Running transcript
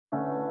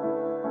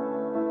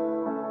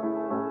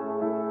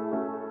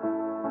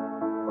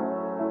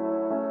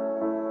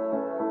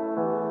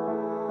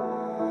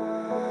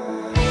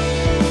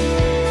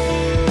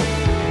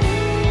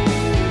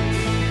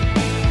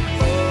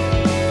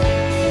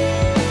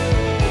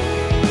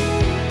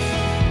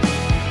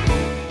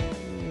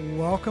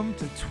welcome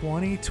to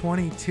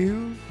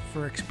 2022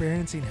 for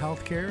Experiencing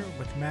Healthcare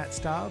with Matt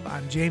Staub.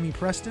 I'm Jamie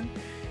Preston,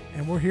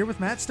 and we're here with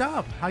Matt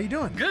Staub. How you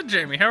doing? Good,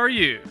 Jamie. How are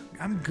you?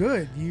 I'm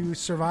good. You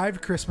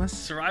survived Christmas.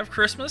 Survived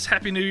Christmas.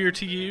 Happy New Year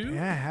to you.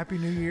 Yeah, Happy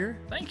New Year.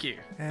 Thank you.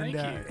 And Thank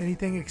you.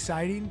 anything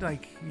exciting?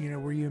 Like,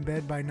 were you in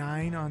bed by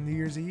 9 on New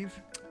Year's Eve?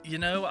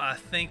 I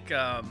think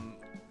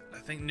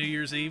New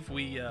Year's Eve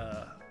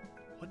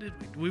what did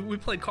we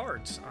played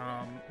cards.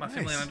 My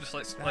family and I just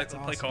like to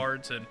play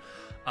cards, and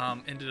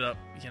ended up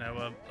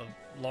a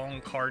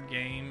long card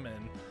game,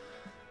 and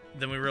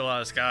then we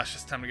realized, gosh,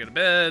 it's time to go to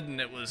bed,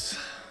 and it was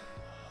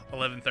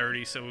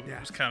 11:30, so it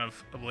was kind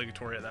of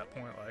obligatory at that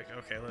point. Like,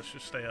 okay, let's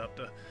just stay up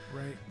to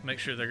make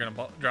sure they're going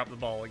to drop the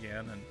ball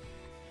again, and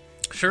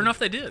sure enough,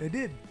 they did. They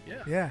did.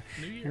 Yeah.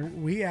 New Year.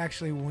 We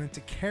actually went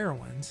to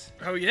Carowinds.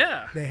 Oh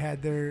yeah. They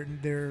had their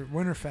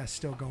Winterfest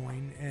still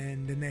going,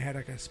 and then they had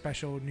like a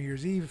special New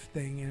Year's Eve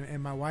thing.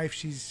 And my wife,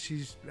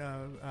 she's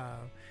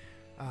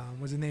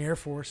was in the Air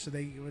Force, so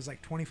it was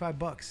like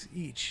 $25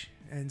 each,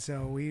 and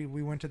so we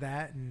went to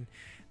that, and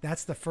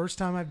that's the first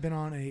time I've been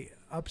on a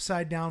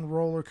upside down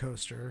roller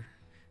coaster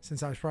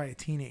since I was probably a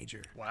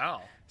teenager.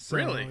 Wow. So,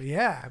 really?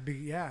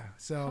 Yeah.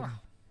 So.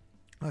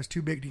 I was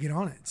too big to get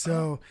on it.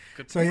 So,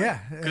 good so point.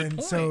 yeah. Good and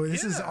point. so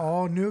this is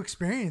all new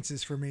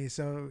experiences for me.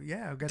 So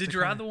yeah. Did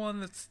you ride the one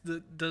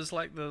that does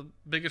like the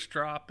biggest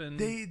drop? And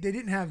they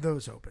didn't have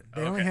those open.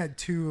 They only had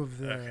two of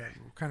the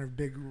kind of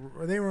big,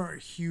 or they weren't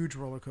huge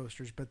roller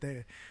coasters, but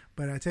I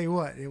tell you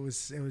what, it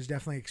was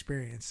definitely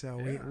experience. So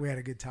we had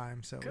a good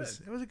time. So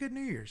it was a good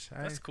New Year's.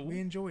 That's cool. We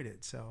enjoyed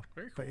it. So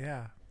very cool.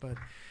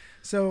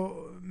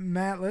 So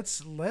Matt,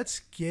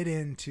 let's get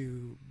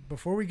into,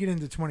 before we get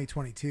into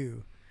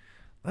 2022,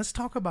 let's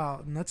talk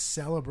about and let's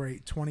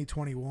celebrate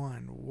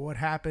 2021. What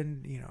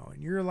happened, in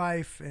your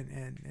life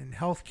and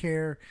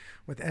healthcare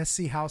with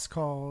SC House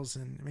Calls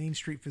and Main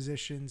Street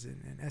Physicians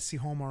and SC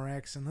Home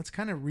RX, and let's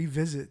kind of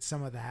revisit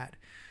some of that,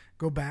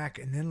 go back,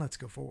 and then let's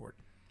go forward.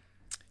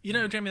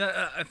 Jamie,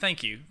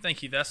 thank you.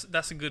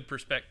 That's a good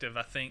perspective.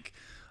 I think,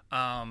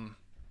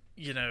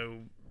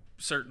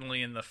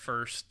 certainly in the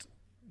first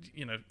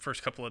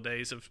couple of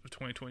days of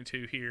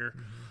 2022 here,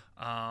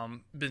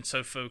 been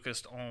so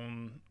focused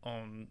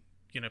on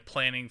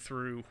planning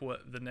through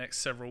what the next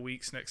several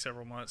weeks, next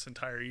several months,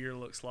 entire year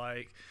looks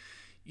like.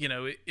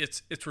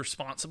 It's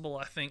responsible,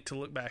 I think, to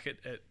look back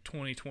at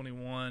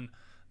 2021,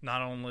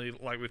 not only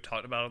like we've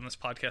talked about on this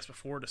podcast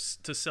before,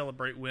 to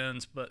celebrate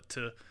wins, but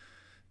to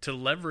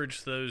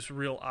leverage those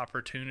real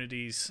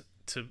opportunities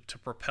to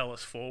propel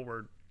us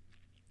forward.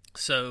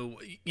 So,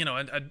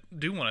 I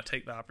do want to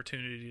take the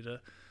opportunity to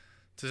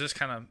just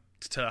kind of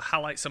to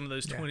highlight some of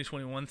those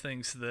 2021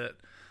 things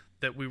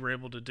that we were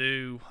able to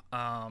do.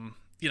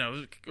 It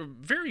was a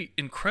very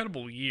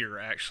incredible year,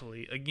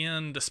 actually.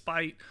 Again,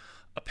 despite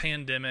a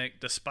pandemic,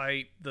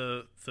 despite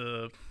the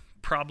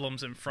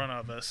problems in front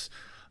of us,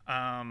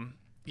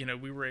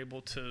 we were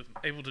able to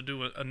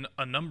do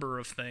a number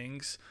of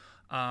things.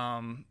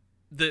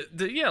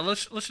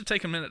 Let's just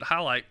take a minute to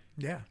highlight.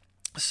 Yeah.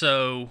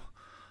 So,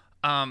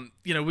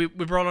 we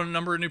brought on a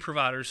number of new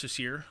providers this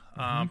year.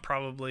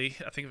 Probably,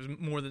 I think it was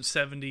more than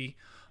 70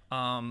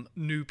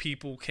 new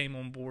people came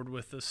on board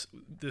with us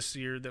this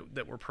year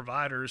that were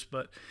providers.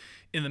 But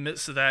in the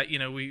midst of that,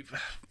 we've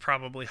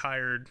probably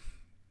hired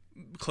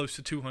close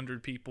to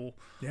 200 people,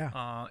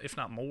 if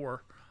not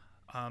more,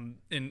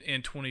 in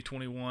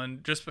 2021,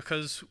 just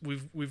because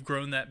we've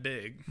grown that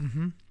big.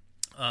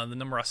 The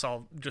number I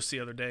saw just the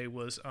other day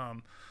was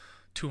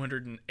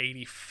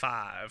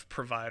 285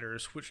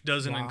 providers, which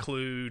doesn't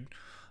include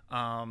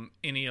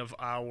any of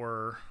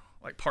our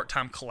like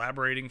part-time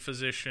collaborating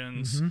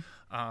physicians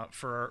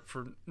for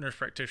nurse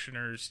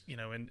practitioners,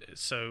 and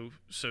so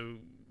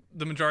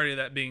the majority of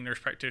that being nurse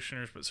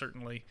practitioners, but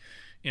certainly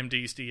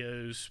MDs,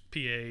 DOs,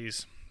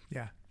 PAs.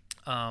 Yeah.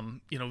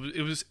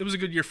 It was a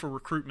good year for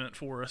recruitment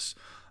for us,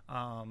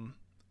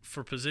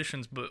 for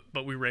positions,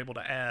 but we were able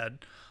to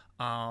add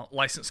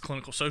licensed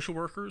clinical social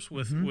workers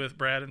with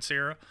Brad and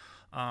Sarah.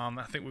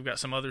 I think we've got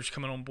some others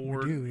coming on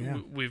board. We do, yeah.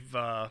 We've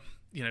got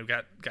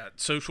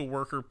social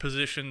worker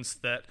positions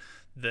that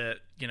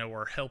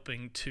are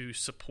helping to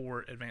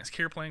support advanced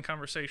care plan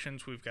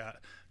conversations. We've got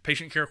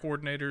patient care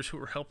coordinators who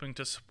are helping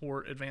to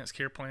support advanced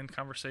care plan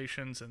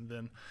conversations, and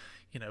then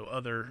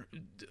other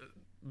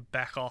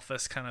back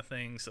office kind of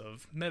things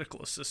of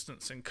medical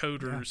assistants and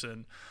coders,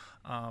 and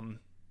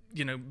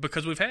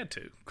because we've had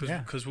to,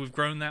 because we've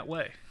grown that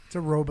way. It's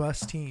a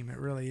robust team. It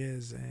really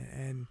is,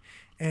 and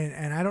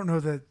I don't know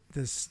the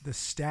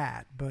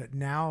stat, but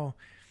now,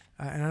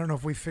 and I don't know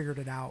if we figured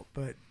it out,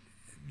 but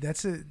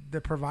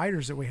the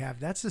providers that we have,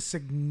 that's a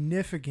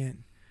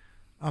significant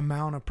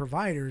amount of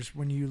providers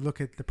when you look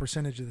at the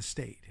percentage of the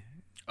state.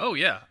 Oh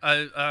yeah.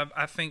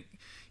 I think,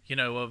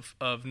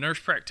 of nurse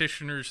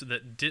practitioners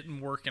that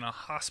didn't work in a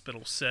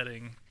hospital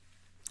setting,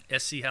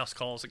 SC House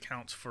Calls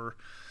accounts for,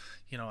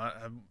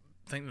 I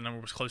think the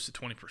number was close to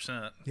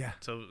 20%. Yeah.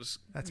 So it was,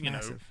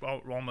 massive.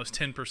 Almost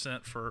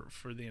 10%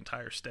 for the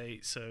entire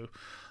state. So,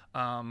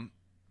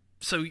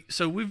 So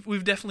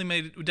we've definitely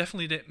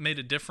made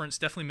a difference,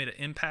 definitely made an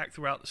impact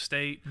throughout the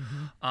state.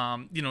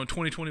 In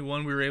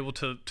 2021 we were able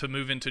to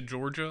move into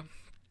Georgia.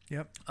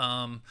 Yep.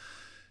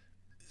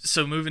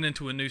 So moving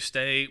into a new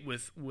state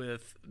with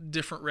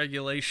different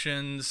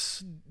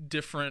regulations,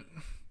 different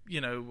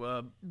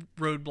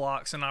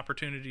roadblocks and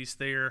opportunities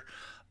there.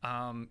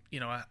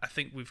 I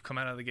think we've come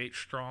out of the gate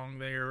strong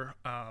there.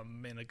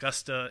 In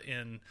Augusta,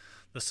 in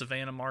the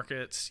Savannah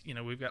markets,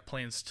 we've got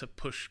plans to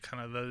push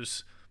kind of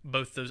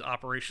both those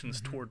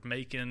operations toward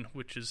Macon,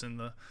 which is in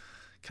the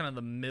kind of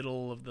the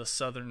middle of the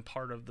southern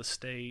part of the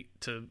state,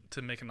 to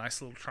make a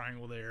nice little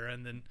triangle there,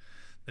 and then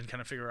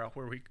kind of figure out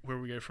where we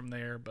go from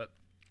there. But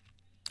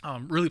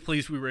really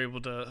pleased we were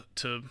able to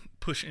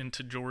push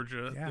into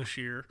Georgia this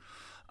year.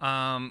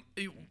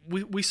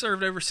 We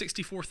served over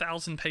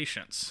 64,000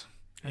 patients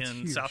in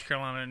huge. South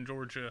Carolina and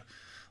Georgia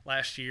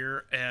last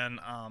year, and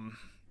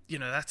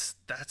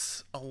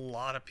that's a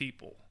lot of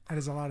people. That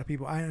is a lot of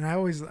people. I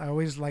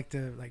always like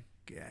to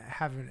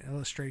have an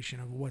illustration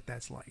of what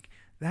that's like.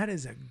 That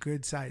is a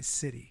good sized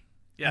city.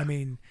 Yeah. I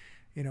mean,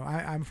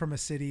 I'm from a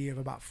city of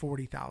about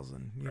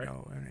 40,000, Right.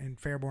 In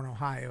Fairborn,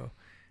 Ohio.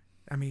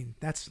 I mean,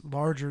 that's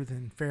larger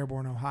than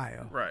Fairborn,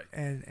 Ohio. Right.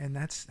 And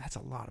that's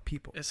a lot of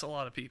people. It's a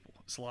lot of people.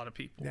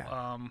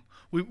 Yeah.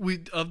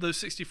 We of those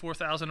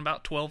 64,000,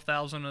 about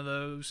 12,000 of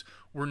those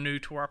were new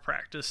to our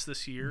practice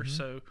this year.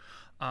 So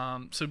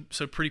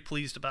pretty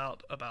pleased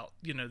about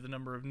the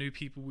number of new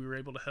people we were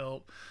able to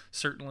help.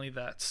 Certainly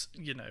that's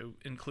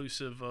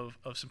inclusive of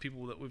some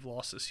people that we've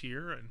lost this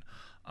year, and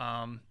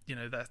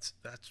that's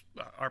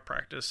our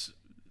practice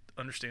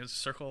understands the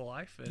circle of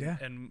life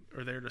and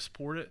are there to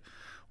support it.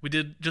 We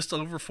did just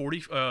over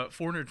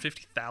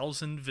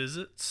 450,000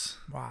 visits.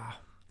 Wow.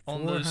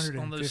 On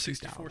those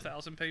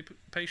 64,000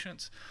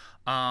 patients,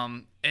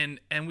 and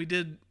we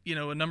did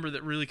a number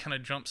that really kind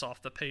of jumps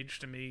off the page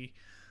to me,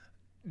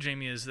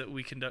 Jamie, is that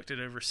we conducted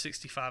over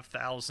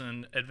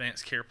 65,000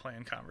 advanced care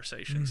plan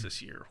conversations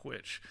this year,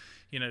 which,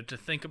 to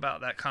think about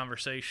that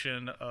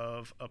conversation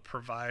of a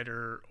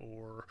provider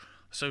or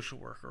a social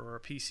worker or a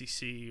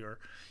PCC or,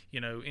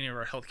 any of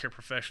our healthcare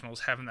professionals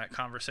having that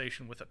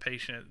conversation with a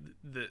patient,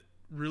 that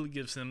really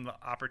gives them the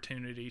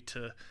opportunity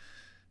to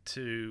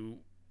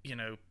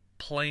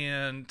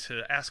plan,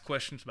 to ask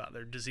questions about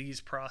their disease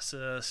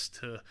process,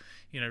 to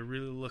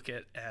really look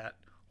at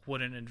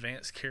what an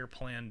advanced care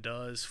plan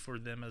does for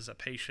them as a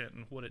patient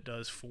and what it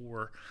does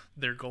for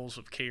their goals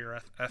of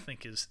care. I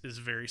think is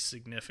very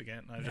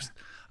significant, and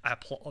I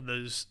applaud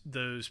those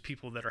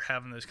people that are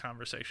having those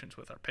conversations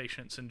with our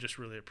patients, and just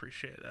really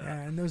appreciate that.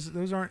 Yeah, and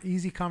those aren't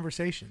easy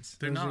conversations.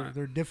 They're not.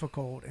 They're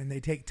difficult, and they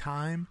take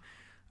time.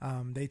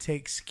 They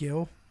take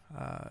skill,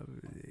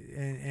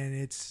 and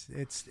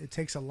it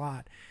takes a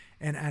lot.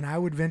 And I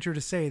would venture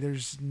to say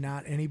there's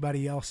not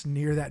anybody else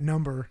near that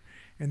number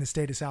in the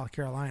state of South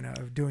Carolina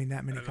of doing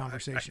that many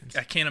conversations.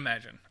 I can't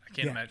imagine. I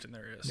can't imagine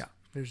there is. No,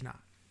 there's not.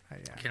 I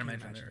can't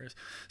imagine there is.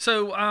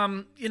 So,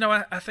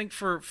 I think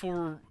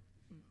for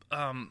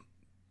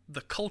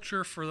the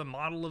culture, for the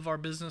model of our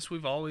business,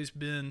 we've always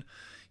been,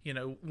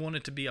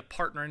 wanted to be a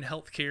partner in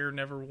healthcare,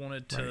 never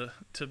wanted to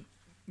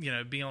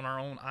be on our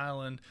own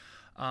island.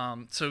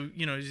 So,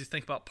 as you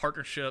think about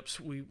partnerships,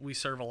 we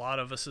serve a lot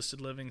of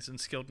assisted livings and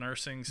skilled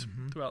nursings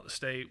throughout the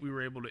state. We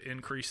were able to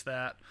increase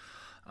that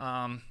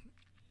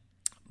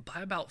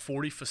by about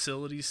 40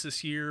 facilities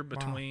this year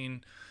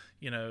between,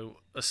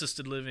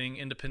 assisted living,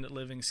 independent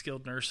living,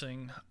 skilled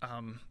nursing.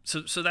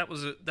 So that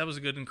was a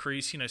good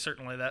increase.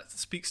 Certainly that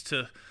speaks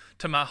to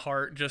my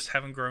heart, just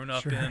having grown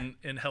up in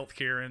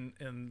healthcare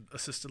and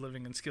assisted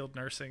living and skilled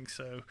nursing.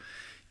 So,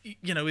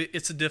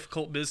 it's a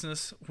difficult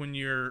business when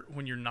you're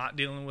not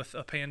dealing with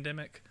a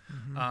pandemic.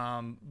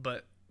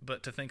 But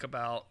to think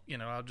about,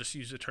 I'll just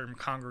use the term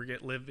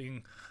congregate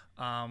living,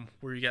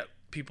 where you got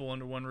people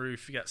under one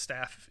roof, you got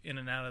staff in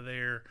and out of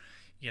there.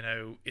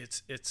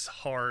 It's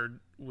hard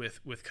with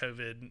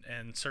COVID,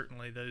 and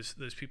certainly those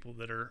people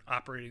that are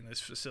operating those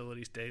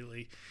facilities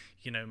daily,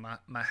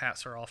 my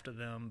hats are off to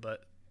them.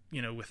 But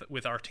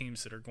with our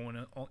teams that are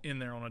going in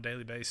there on a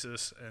daily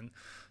basis and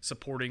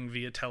supporting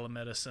via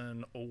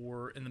telemedicine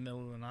or in the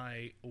middle of the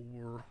night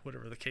or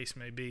whatever the case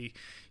may be,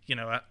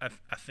 I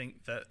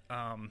think that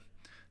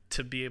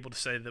to be able to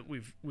say that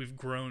we've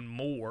grown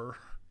more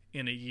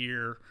in a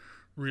year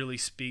really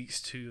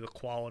speaks to the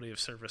quality of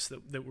service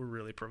that we're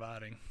really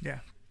providing. Yeah,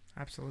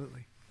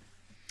 absolutely.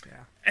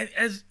 Yeah.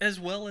 As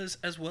well as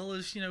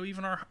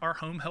even our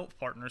home health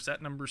partners,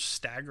 that number's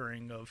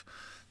staggering of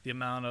the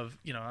amount of,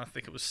 I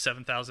think it was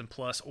 7,000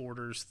 plus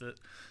orders that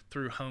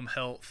through home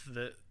health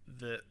that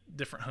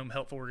different home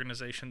health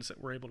organizations that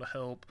were able to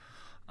help.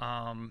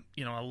 I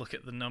look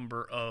at the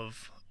number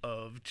of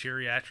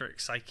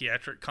geriatric,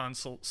 psychiatric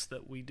consults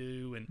that we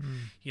do, and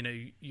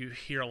you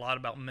hear a lot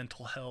about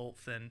mental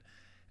health and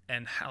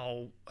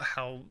how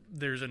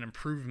there's an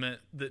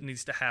improvement that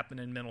needs to happen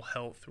in mental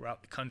health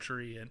throughout the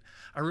country. And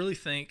I really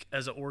think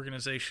as an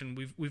organization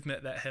we've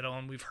met that head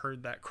on. We've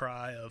heard that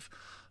cry of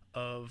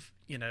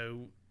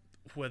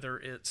whether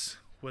it's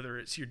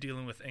you're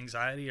dealing with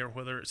anxiety or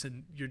whether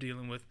you're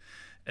dealing with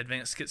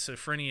advanced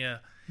schizophrenia.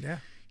 Yeah.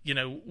 You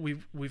know,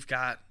 we've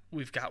got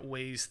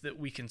ways that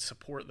we can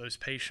support those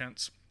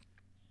patients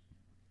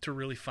to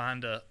really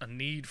find a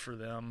need for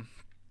them,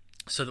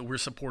 so that we're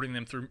supporting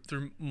them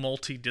through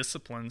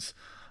multi-disciplines.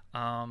 You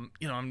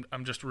know,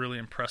 I'm just really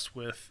impressed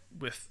with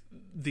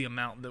the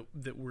amount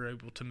that we're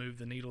able to move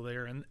the needle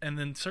there. And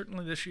then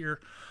certainly this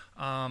year,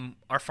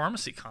 our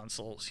pharmacy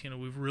consults, you know,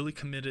 we've really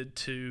committed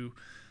to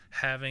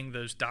having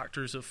those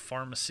doctors of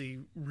pharmacy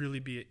really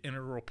be an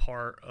integral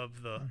part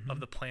of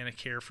the plan of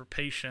care for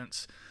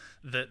patients,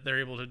 that they're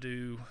able to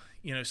do,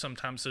 you know,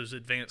 sometimes those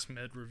advanced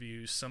med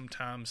reviews,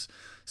 sometimes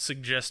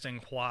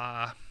suggesting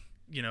why,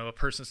 you know, a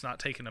person's not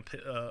taking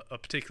a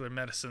particular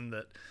medicine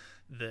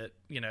that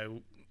you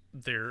know,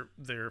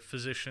 their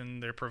physician,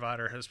 their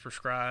provider has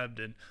prescribed,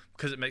 and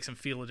because it makes them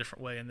feel a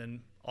different way, and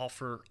then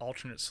offer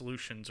alternate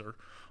solutions,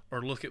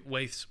 or look at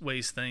ways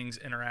things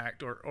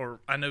interact, or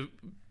I know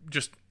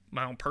just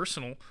my own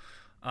personal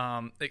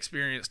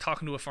experience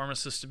talking to a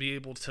pharmacist to be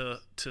able to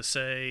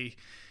say,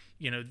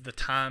 you know, the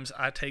times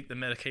I take the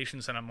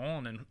medications that I'm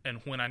on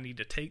and when I need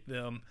to take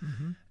them,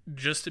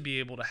 just to be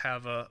able to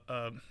have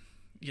a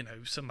you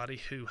know, somebody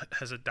who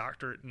has a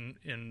doctorate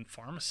in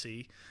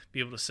pharmacy be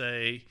able to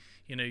say,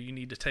 you know, you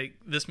need to take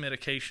this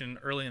medication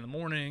early in the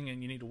morning,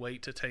 and you need to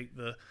wait to take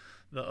the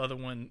other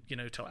one, you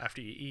know, till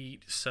after you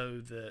eat, so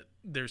that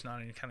there's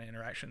not any kind of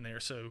interaction there.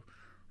 So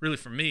really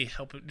for me,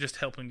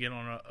 helping get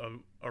on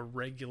a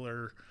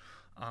regular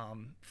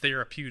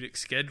therapeutic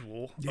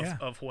schedule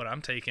of what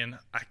I'm taking.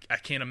 I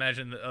can't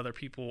imagine that other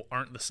people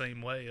aren't the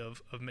same way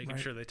of making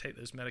sure they take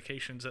those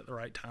medications at the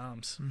right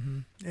times.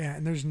 Yeah,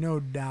 and there's no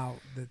doubt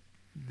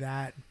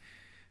that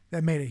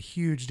made a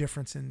huge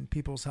difference in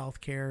people's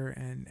health care,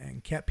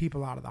 and kept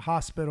people out of the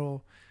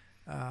hospital,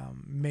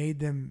 made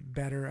them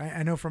better.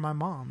 I know for my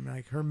mom,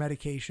 like her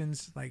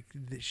medications, like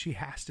she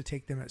has to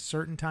take them at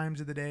certain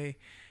times of the day,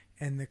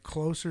 and the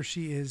closer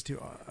she is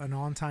to an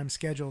on-time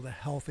schedule, the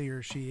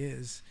healthier she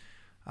is,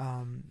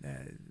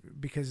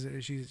 because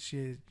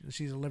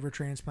she's a liver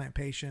transplant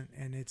patient,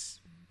 and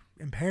it's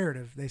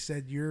imperative. They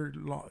said your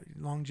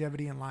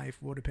longevity in life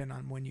will depend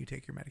on when you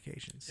take your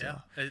medications. So.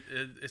 Yeah,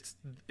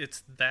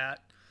 it's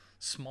that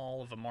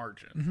small of a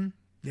margin.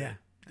 Yeah,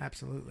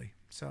 absolutely.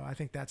 So I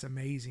think that's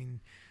amazing.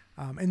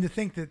 And to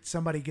think that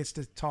somebody gets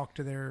to talk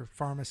to their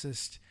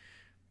pharmacist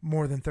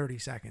more than 30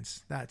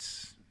 seconds,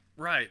 that's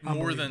right.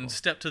 More than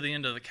step to the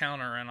end of the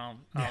counter and I'll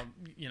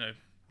you know,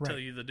 tell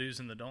you the do's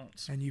and the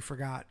don'ts. And you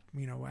forgot,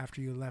 you know,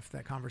 after you left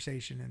that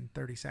conversation in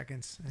 30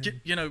 seconds.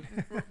 And you know,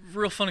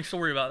 real funny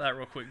story about that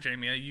real quick,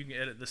 Jamie. You can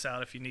edit this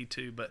out if you need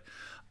to, but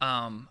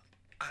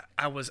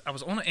I was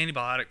on an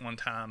antibiotic one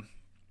time,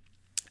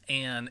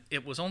 and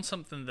it was on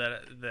something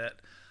that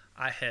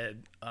I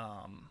had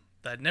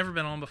that I'd never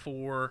been on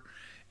before,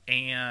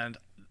 and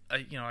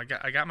you know,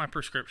 I got my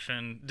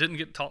prescription, didn't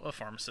get taught a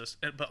pharmacist,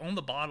 but on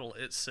the bottle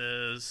it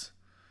says,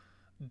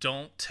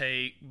 don't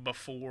take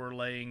before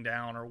laying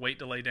down, or wait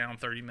to lay down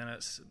 30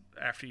 minutes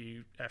after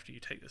you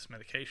take this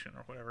medication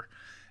or whatever.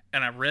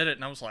 And I read it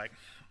and I was like,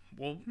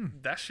 well,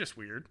 that's just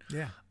weird.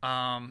 Yeah.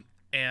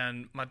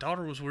 And my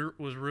daughter was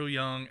real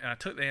young, and I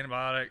took the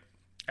antibiotic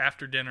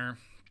after dinner.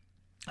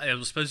 I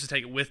was supposed to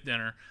take it with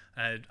dinner.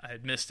 I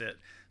had missed it.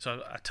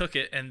 So I took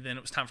it, and then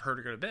it was time for her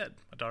to go to bed,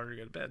 my daughter to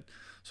go to bed.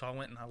 So I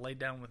went and I laid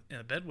down in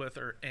a bed with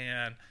her,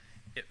 and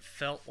it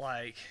felt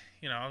like,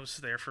 you know, I was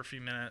there for a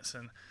few minutes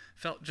and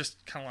felt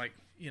just kind of like,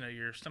 you know,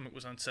 your stomach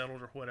was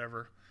unsettled or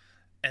whatever.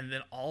 And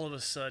then all of a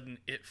sudden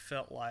it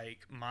felt like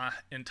my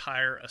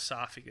entire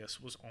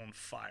esophagus was on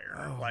fire.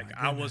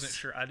 I wasn't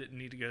sure. I didn't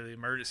need to go to the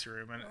emergency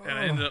room. And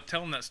I ended up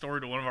telling that story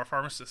to one of our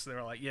pharmacists. They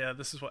were like, yeah,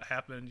 this is what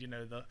happened. You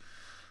know, the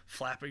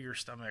flap of your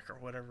stomach or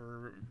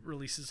whatever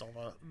releases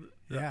all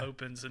the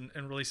opens and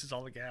releases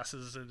all the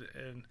gases.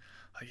 And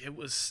like, it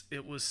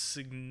was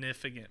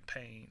significant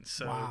pain.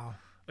 So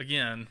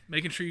again,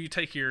 making sure you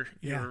take your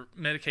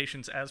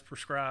medications as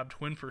prescribed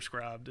when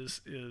prescribed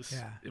is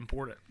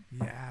important.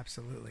 Yeah,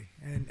 absolutely.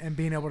 And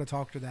being able to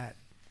talk to that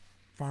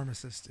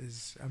pharmacist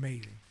is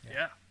amazing.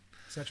 Yeah.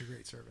 Such a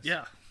great service.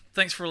 Yeah.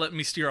 Thanks for letting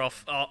me steer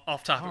off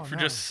topic for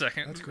just a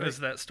second as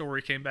that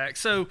story came back.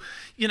 So,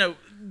 you know,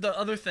 the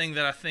other thing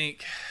that I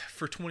think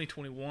for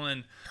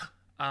 2021,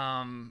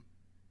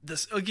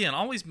 this again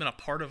always been a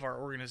part of our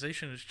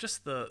organization is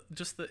just the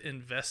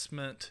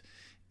investment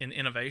in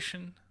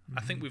innovation. I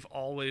think we've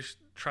always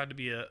tried to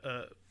be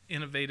a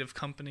innovative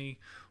company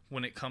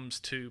when it comes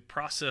to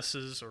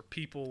processes or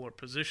people or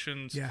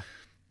positions. Yeah.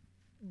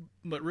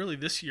 But really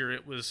this year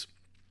it was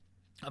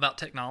about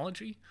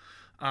technology.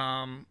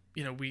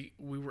 You know, we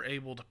were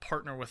able to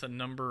partner with a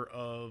number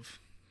of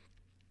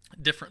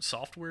different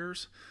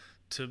softwares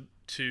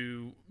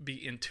to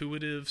be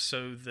intuitive,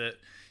 so that,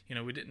 you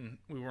know,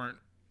 we weren't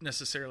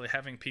necessarily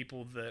having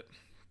people that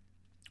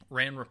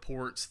ran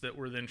reports that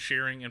were then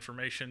sharing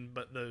information,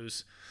 but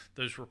those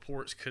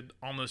reports could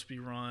almost be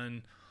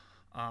run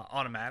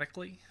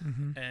automatically.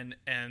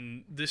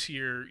 And this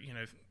year, you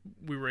know,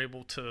 we were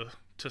able to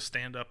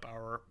stand up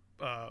our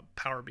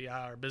Power BI,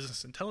 our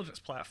business intelligence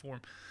platform,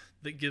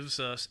 that gives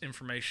us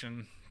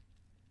information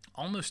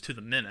almost to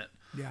the minute.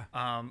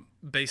 Yeah.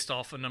 Based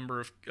off a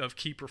number of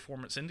key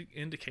performance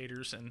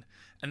indicators,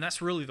 and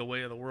that's really the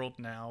way of the world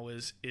now.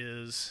 Is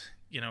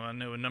I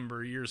know a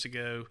number of years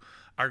ago,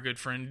 our good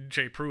friend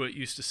Jay Pruitt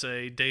used to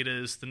say, "Data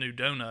is the new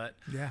donut."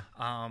 Yeah.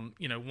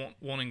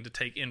 Wanting to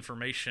take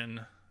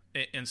information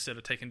instead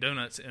of taking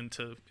donuts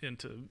into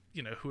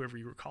whoever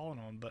you were calling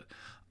on, but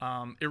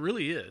it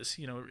really is.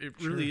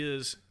 It really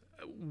is.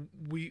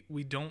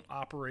 We don't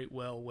operate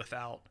well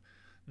without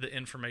the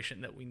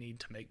information that we need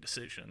to make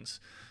decisions.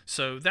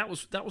 So that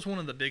was one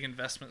of the big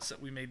investments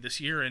that we made this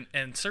year,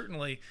 and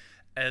certainly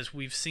as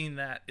we've seen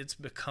that, it's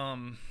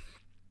become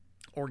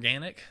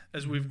organic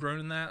as we've grown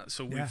in that.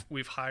 So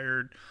we've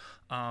hired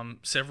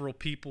several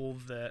people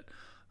that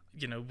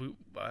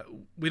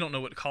we don't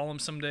know what to call them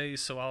some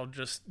days, so I'll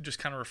just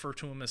kind of refer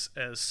to them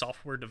as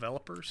software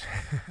developers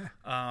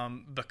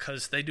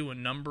because they do a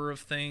number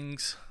of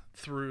things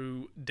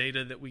through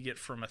data that we get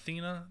from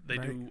Athena. They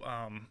do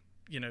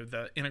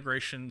the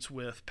integrations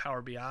with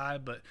Power BI,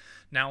 but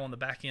now on the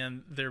back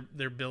end,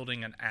 they're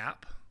building an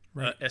app,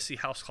 SC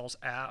House Calls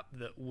app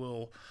that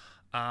will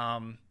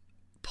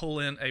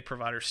pull in a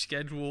provider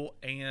schedule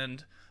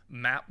and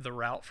map the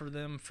route for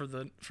them for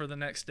the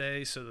next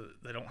day, so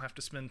that they don't have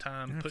to spend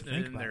time putting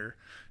it in their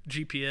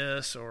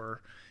GPS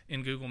or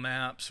in Google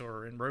Maps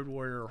or in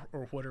RoadWarrior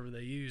or whatever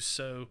they use.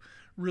 So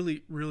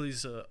really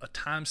is a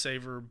time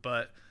saver,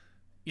 but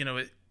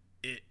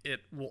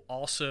it will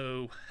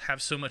also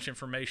have so much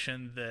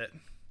information that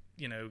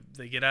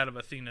they get out of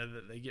Athena,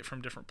 that they get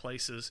from different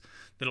places,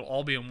 that'll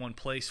all be in one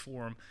place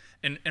for them.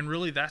 And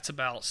really that's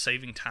about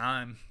saving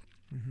time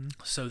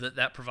so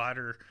that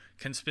provider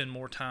can spend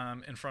more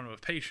time in front of a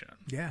patient.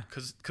 Yeah.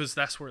 Because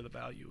that's where the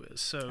value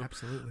is. So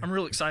absolutely. I'm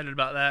real excited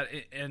about that.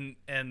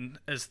 And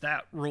as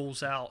that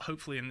rolls out,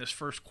 hopefully in this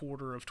first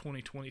quarter of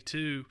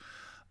 2022,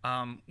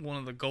 one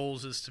of the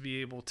goals is to be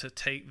able to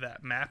take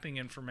that mapping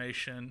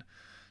information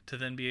to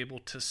then be able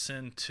to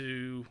send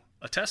to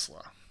a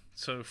Tesla.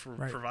 So for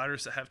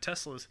providers that have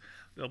Teslas,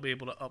 they'll be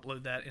able to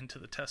upload that into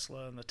the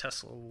Tesla, and the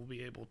Tesla will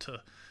be able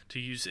to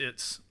use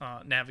its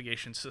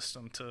navigation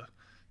system to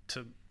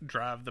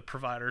drive the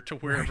provider to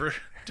wherever,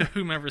 to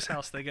whomever's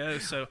house they go.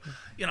 So,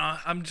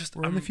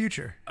 we're in the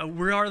future.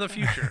 We are the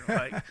future.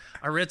 Like,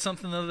 I read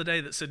something the other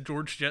day that said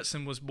George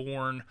Jetson was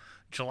born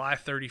July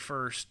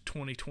 31st,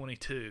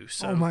 2022.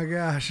 So, oh my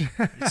gosh.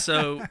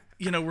 So,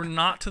 we're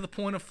not to the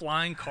point of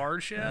flying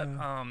cars yet.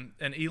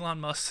 And Elon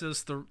Musk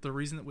says the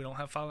reason that we don't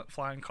have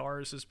flying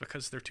cars is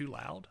because they're too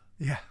loud.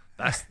 Yeah.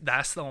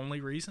 That's the only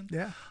reason.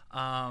 Yeah.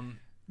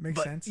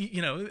 Makes sense.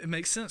 It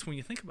makes sense when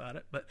you think about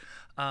it, but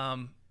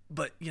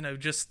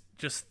just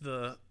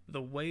the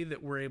way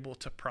that we're able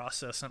to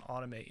process and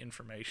automate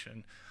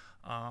information,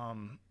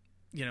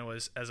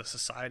 as a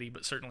society,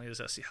 but certainly as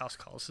SC House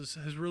Calls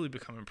has really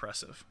become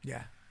impressive.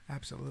 Yeah,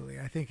 absolutely.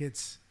 I think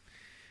it's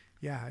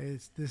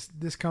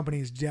this company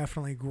has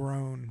definitely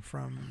grown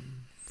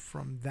from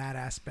that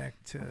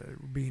aspect to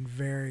being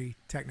very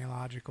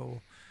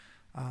technological,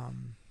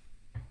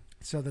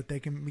 so that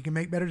we can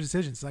make better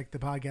decisions. Like the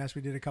podcast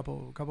we did a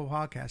couple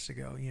podcasts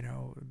ago,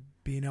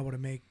 being able to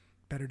make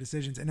better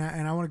decisions. And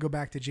I want to go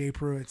back to Jay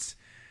Pruitt's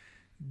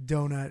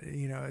donut,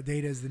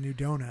 data is the new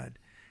donut.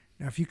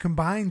 Now, if you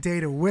combine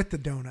data with the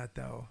donut,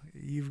 though,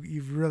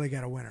 you've really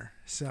got a winner.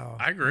 So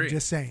I agree. I'm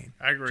just saying.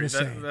 I agree.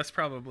 That's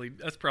probably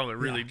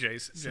really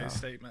Jay's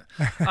statement.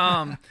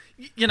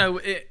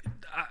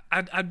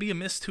 I'd be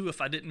amiss too if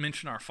I didn't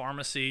mention our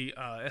pharmacy,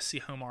 SC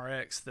Home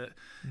RX, that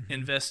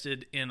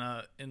invested in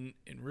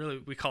really,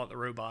 we call it the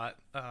robot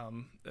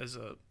as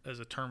a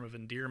term of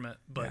endearment,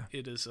 but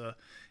it is a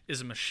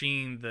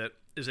machine that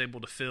is able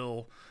to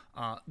fill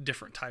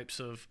different types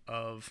of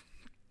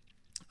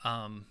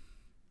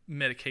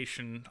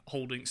medication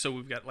holding. So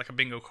we've got like a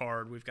bingo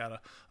card, we've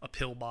got a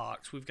pill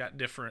box, we've got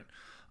different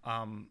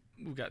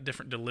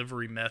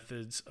delivery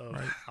methods of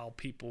how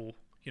people,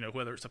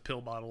 whether it's a pill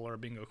bottle or a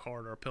bingo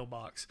card or a pill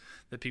box,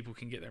 that people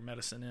can get their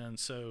medicine in.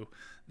 So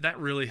that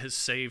really has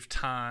saved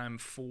time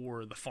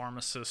for the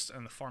pharmacist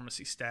and the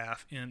pharmacy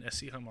staff in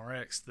SC Home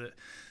RX, that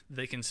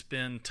they can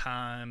spend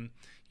time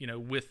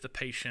with the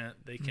patient.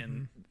 They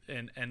can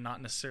and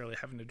not necessarily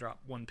having to drop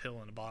one pill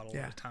in a bottle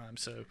at a time.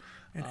 So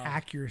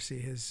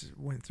accuracy has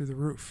went through the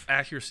roof.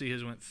 Accuracy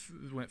has went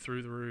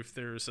through the roof.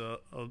 There's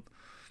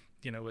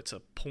it's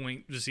a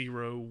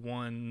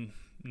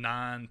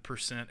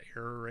 0.019%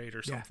 error rate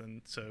or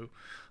something. So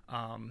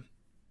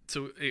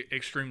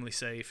extremely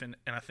safe, and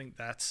I think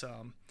that's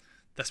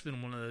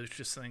been one of those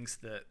just things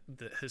that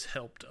has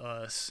helped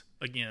us,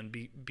 again,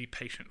 be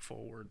patient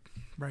forward.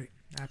 Right.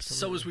 Absolutely.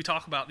 So as we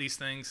talk about these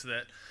things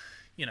that,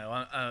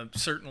 I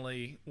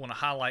certainly want to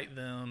highlight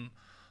them.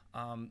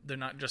 They're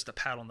not just a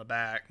pat on the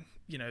back.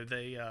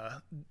 They I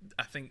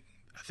think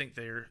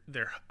they're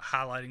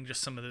highlighting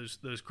just some of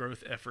those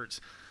growth efforts.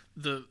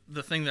 The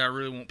thing that I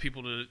really want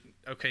people to,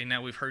 okay,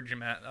 now we've heard you,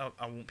 Matt,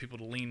 I want people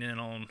to lean in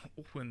on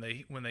when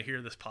they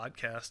hear this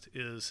podcast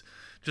is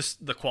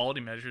just the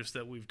quality measures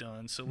that we've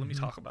done. So let me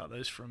talk about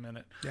those for a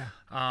minute. Yeah.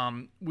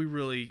 We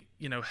really,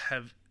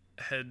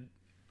 had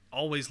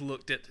always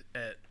looked at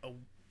a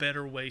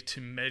better way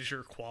to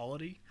measure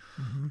quality,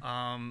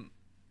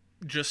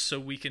 just so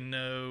we can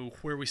know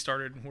where we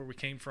started and where we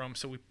came from.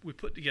 So we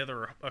put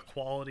together a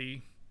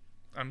quality,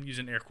 I'm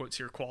using air quotes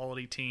here,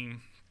 quality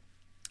team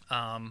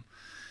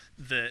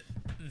that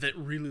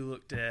really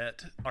looked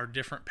at our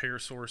different payer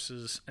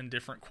sources and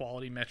different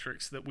quality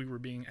metrics that we were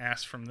being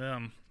asked from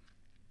them,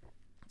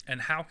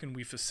 and how can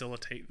we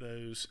facilitate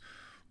those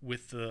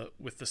with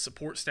the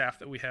support staff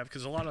that we have,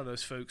 because a lot of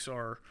those folks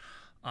are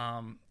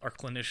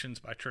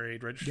clinicians by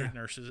trade, registered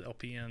nurses,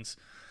 LPNs,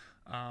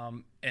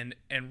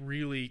 and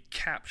really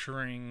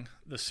capturing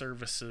the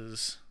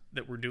services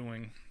that we're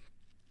doing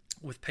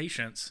with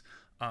patients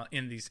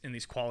in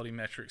these quality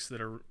metrics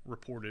that are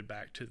reported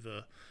back to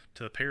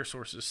the payer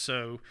sources.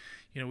 So,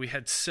 we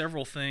had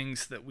several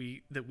things that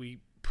we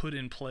put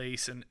in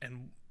place and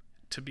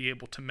to be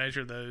able to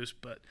measure those.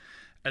 But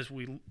as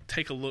we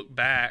take a look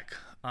back,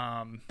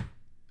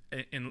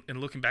 in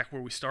looking back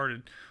where we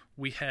started,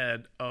 we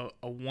had a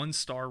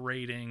 1-star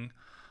rating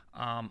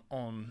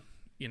on,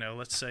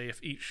 let's say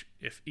if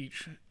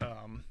each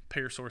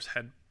payer source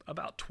had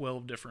about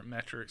 12 different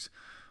metrics,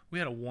 we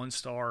had a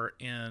 1-star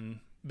in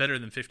better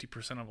than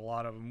 50% of a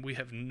lot of them. We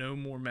have no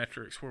more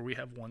metrics where we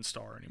have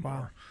 1-star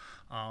anymore.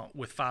 Wow.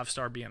 With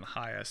 5-star being the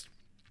highest.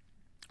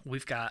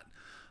 We've got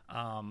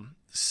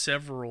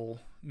several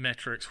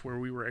metrics where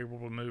we were able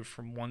to move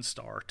from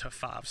 1-star to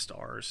 5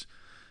 stars.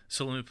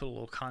 So let me put a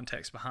little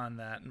context behind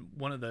that. And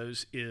one of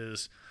those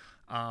is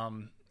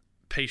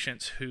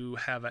patients who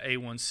have an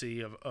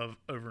A1C of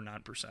over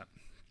 9%.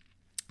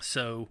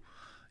 So,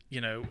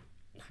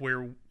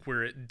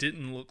 where it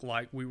didn't look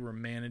like we were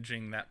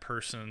managing that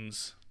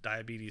person's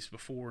diabetes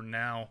before,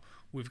 now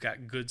we've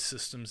got good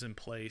systems in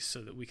place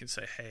so that we can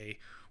say, hey,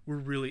 we're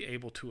really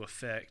able to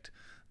affect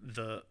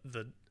the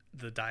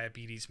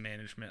diabetes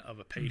management of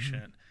a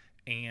patient,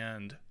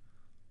 and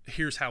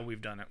here's how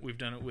we've done it. We've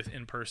done it with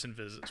in-person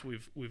visits.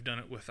 We've done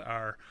it with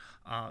our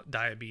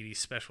diabetes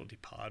specialty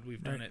pod.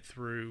 We've done it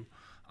through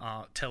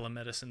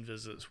telemedicine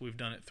visits. We've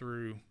done it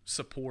through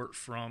support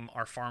from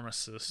our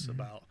pharmacists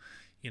about,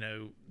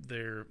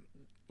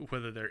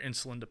 whether they're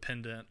insulin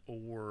dependent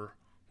or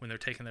when they're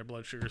taking their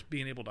blood sugars,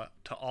 being able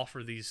to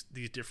offer these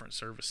different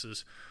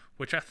services,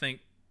 which I think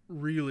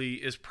really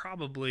is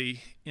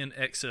probably in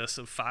excess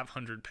of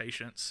 500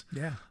 patients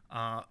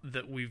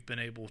that we've been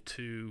able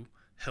to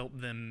help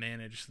them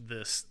manage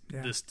this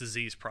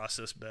disease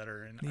process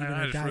better. And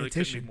I just really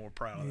couldn't be more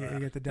proud of that. You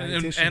get the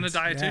dietitian. And a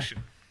dietitian.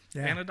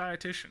 Yeah. And a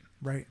dietitian.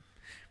 Right.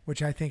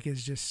 Which I think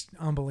is just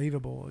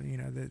unbelievable.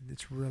 That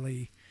it's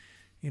really,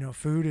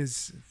 food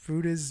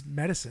is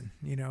medicine,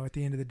 at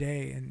the end of the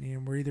day.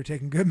 And we're either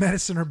taking good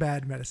medicine or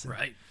bad medicine.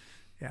 Right.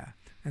 Yeah.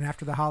 And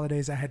after the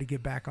holidays, I had to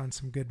get back on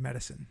some good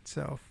medicine.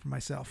 So for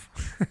myself.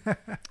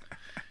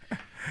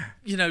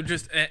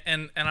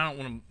 And I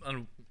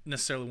don't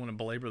necessarily want to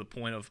belabor the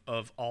point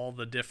of all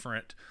the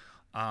different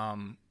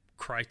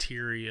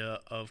criteria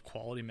of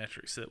quality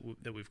metrics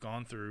that we've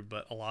gone through,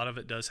 but a lot of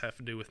it does have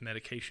to do with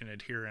medication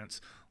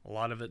adherence. A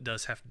lot of it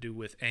does have to do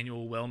with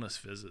annual wellness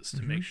visits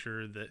to make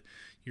sure that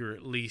you're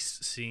at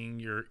least seeing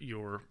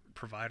your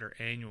provider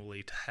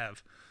annually, to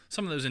have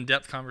some of those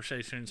in-depth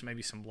conversations,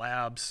 maybe some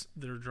labs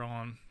that are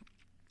drawn.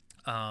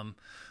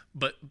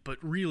 But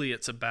really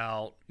it's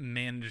about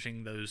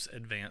managing those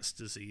advanced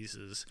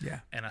diseases. Yeah.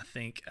 And I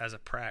think as a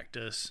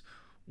practice,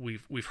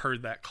 we've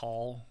heard that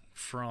call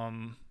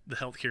from the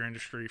healthcare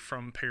industry,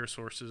 from payer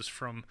sources,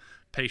 from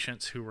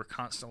patients who were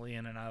constantly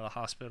in and out of the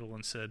hospital,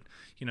 and said,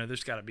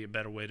 there's got to be a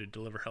better way to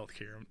deliver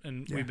healthcare.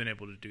 And we've been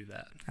able to do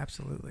that.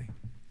 Absolutely.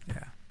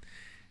 Yeah.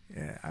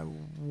 Yeah.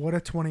 What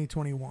a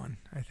 2021.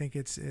 I think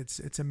it's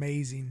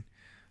amazing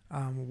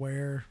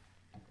where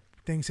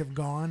things have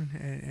gone,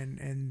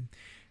 and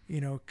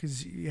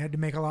because you had to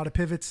make a lot of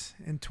pivots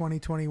in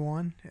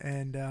 2021,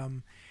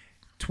 and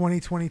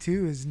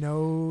 2022 is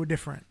no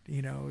different.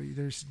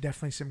 There's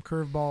definitely some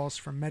curveballs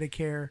from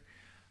Medicare.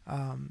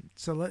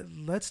 So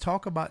let's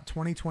talk about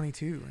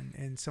 2022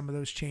 and some of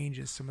those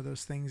changes, some of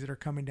those things that are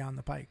coming down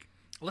the pike.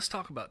 Let's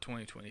talk about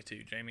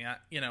 2022, Jamie.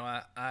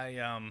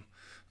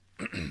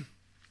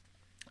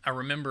 I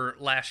remember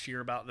last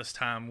year about this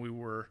time we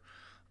were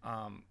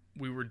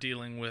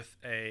dealing with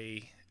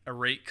a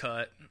rate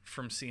cut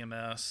from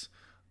CMS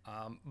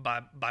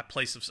by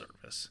place of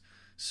service.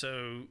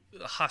 So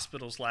the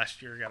hospitals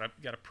last year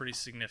got a pretty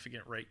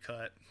significant rate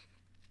cut.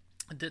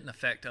 It didn't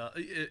affect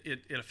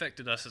it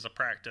affected us as a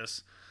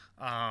practice,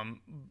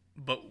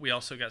 but we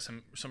also got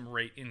some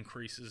rate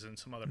increases in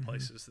some other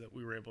places that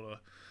we were able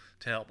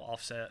to help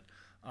offset.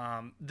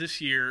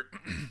 This year,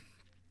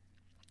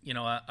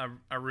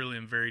 I really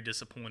am very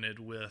disappointed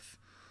with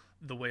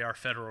the way our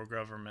federal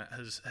government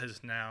has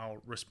now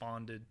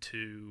responded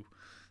to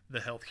the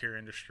healthcare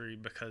industry,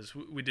 because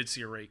we did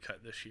see a rate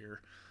cut this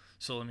year.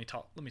 So let me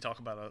talk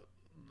about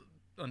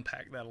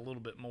unpack that a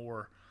little bit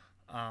more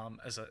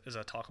as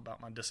I talk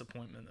about my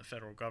disappointment in the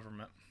federal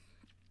government.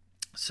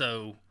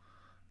 So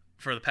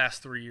for the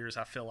past 3 years,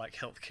 I feel like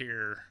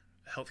healthcare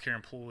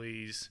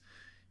employees,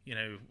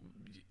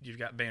 you've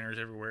got banners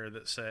everywhere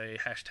that say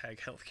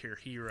 #healthcare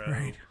hero.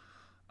 Right.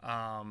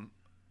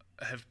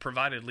 have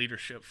provided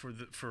leadership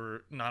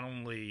for not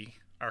only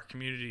our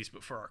communities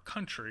but for our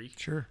country,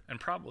 sure, and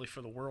probably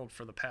for the world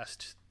for the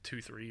past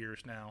 2-3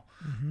 years now,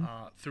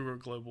 through a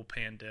global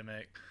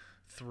pandemic,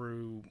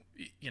 through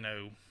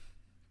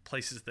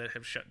places that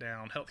have shut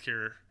down.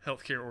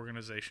 Healthcare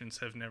organizations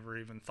have never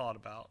even thought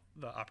about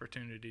the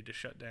opportunity to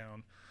shut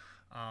down.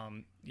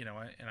 I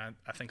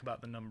think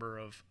about the number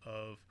of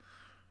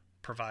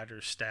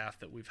providers, staff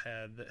that we've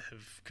had that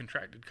have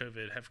contracted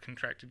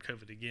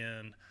COVID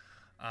again.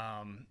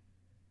 And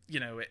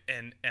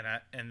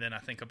then I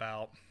think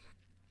about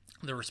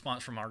the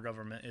response from our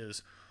government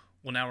is,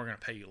 well, now we're going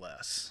to pay you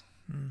less.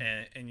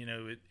 And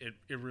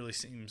it really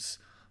seems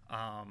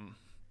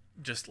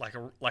just like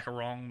a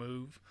wrong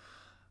move.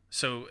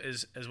 So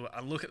as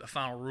I look at the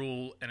final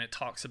rule, and it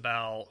talks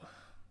about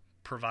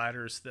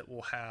providers that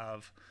will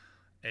have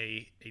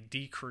a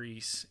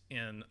decrease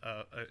in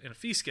a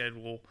fee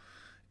schedule,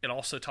 it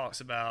also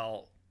talks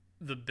about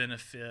the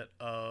benefit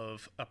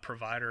of a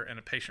provider and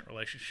a patient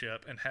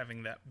relationship and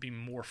having that be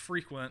more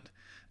frequent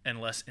and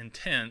less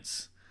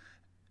intense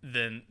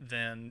than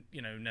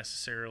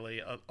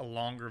necessarily a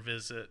longer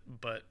visit,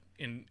 but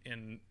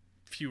in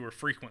fewer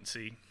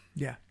frequency.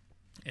 Yeah.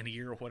 In a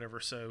year or whatever.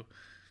 So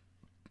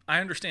I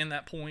understand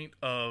that point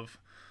of,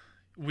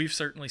 we've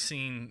certainly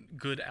seen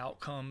good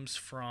outcomes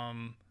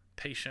from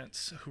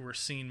patients who are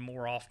seen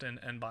more often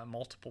and by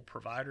multiple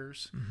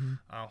providers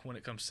when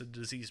it comes to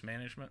disease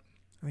management.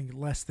 I think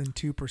less than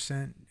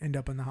 2% end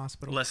up in the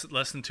hospital. Less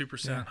than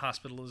 2%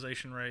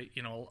 hospitalization rate.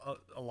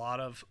 A lot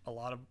of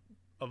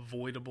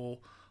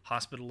avoidable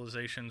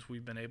hospitalizations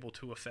we've been able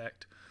to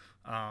affect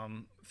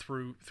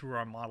through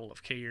our model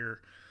of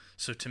care.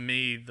 So to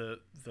me, the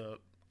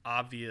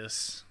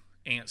obvious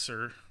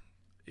answer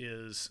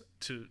is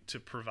to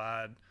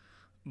provide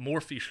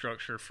more fee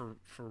structure for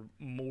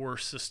more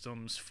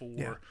systems,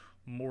 for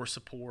more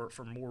support,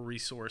 for more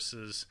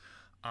resources.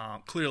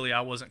 Clearly,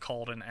 I wasn't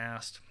called and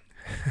asked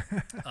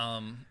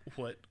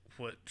what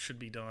should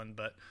be done,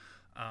 but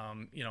I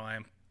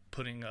am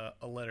putting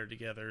a letter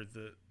together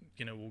that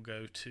will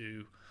go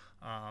to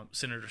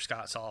Senator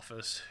Scott's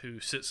office, who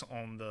sits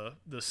on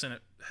the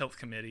Senate Health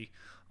Committee,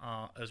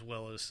 as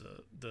well as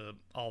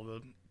all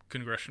the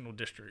congressional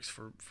districts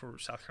for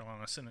South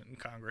Carolina Senate and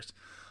Congress,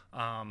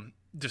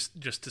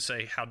 just to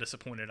say how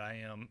disappointed I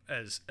am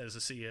as a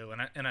CEO,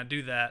 and I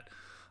do that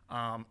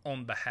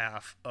on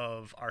behalf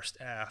of our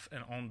staff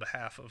and on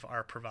behalf of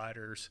our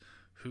providers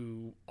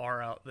who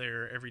are out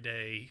there every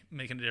day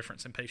making a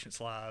difference in patients'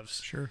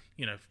 lives. Sure.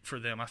 For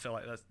them, I feel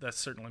like that's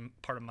certainly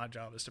part of my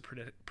job, is to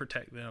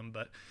protect them.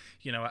 But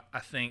I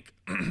think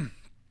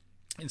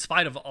in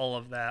spite of all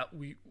of that,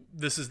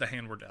 this is the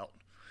hand we're dealt.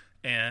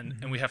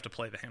 And we have to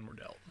play the hand we're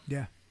dealt.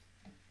 Yeah,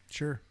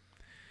 sure.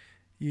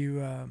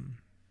 You,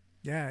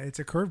 it's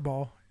a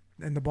curveball,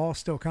 and the ball's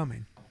still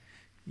coming.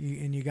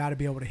 You got to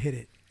be able to hit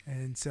it,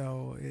 and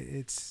so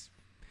it's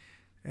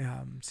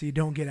so you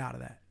don't get out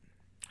of that.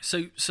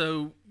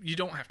 So you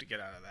don't have to get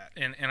out of that,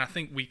 and I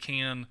think we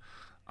can.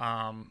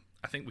 I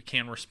think we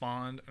can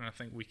respond, and I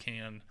think we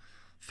can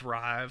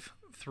thrive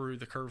through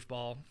the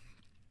curveball,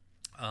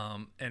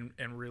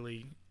 and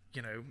really,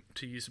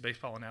 to use a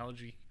baseball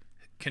analogy,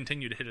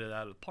 continue to hit it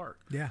out of the park.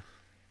 Yeah.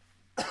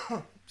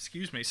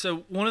 Excuse me.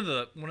 So one of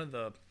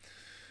the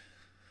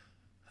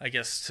I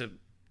guess, to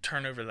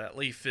turn over that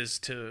leaf, is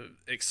to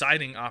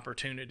exciting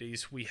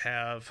opportunities we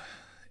have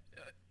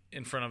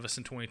in front of us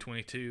in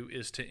 2022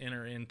 is to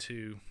enter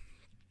into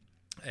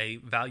a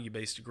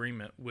value-based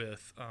agreement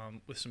with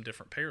some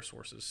different payer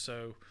sources.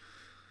 So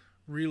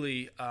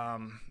really,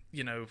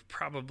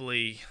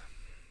 probably,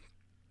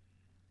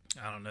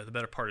 I don't know, the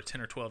better part of 10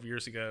 or 12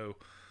 years ago,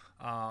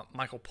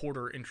 Michael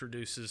Porter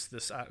introduces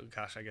this. I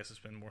guess it's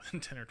been more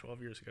than 10 or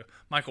 12 years ago.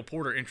 Michael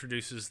Porter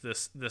introduces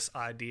this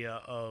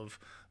idea of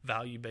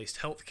value-based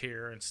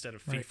healthcare instead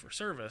of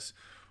fee-for-service,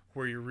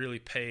 where you're really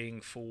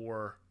paying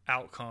for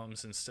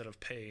outcomes instead of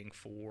paying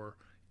for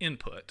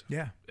input.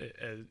 Yeah.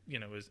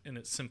 In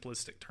its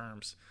simplistic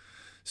terms.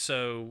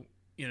 So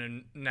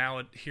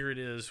now here it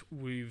is.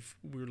 We're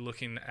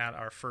looking at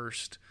our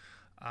first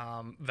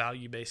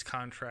value-based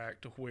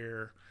contract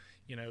where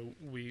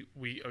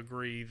we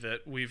agree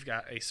that we've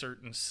got a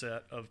certain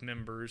set of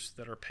members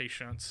that are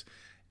patients,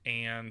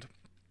 and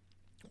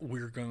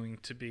we're going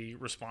to be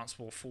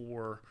responsible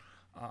for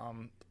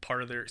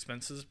part of their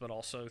expenses, but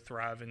also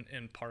thrive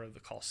in part of the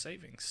cost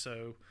savings.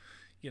 So,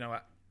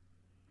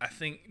 I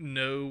think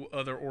no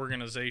other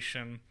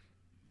organization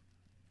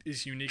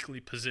is uniquely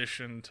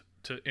positioned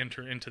to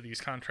enter into these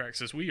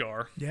contracts as we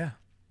are. Yeah.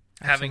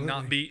 Having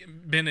not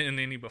been in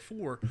any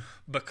before,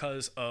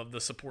 because of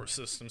the support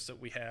systems that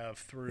we have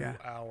through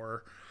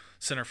our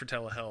Center for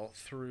Telehealth,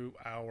 through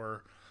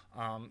our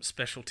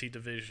specialty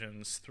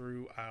divisions,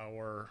 through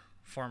our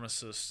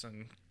pharmacists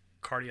and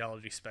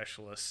cardiology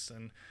specialists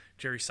and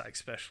geri-psych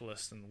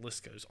specialists, and the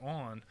list goes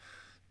on,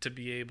 to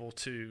be able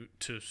to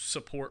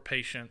support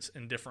patients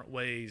in different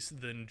ways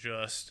than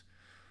just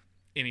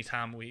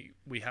anytime we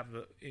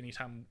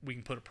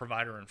can put a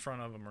provider in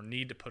front of them or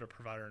need to put a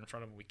provider in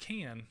front of them, we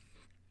can.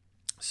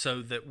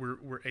 So that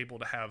we're able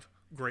to have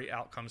great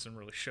outcomes and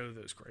really show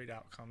those great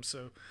outcomes.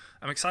 So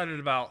I'm excited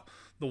about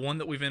the one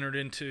that we've entered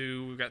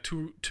into. We've got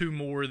two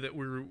more that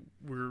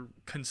we're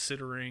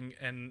considering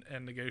and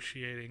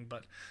negotiating,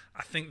 but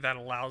I think that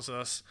allows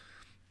us,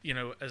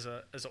 as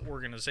an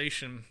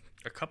organization,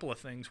 a couple of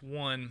things.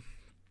 One,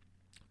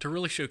 to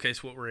really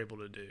showcase what we're able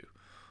to do.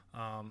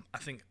 I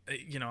think,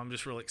 I'm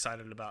just really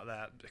excited about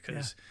that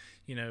because,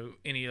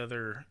 any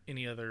other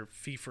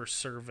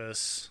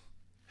fee-for-service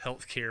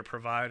healthcare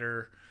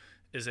provider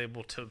is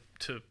able to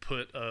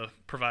put a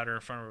provider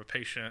in front of a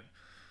patient,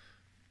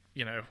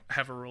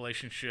 have a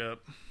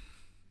relationship,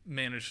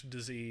 manage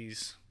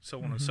disease,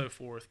 so on and so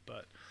forth.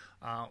 But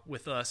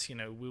with us,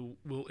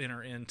 we'll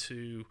enter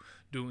into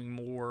doing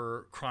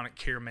more chronic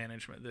care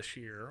management this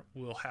year.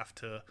 We'll have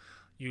to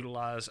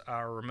utilize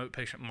our remote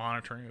patient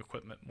monitoring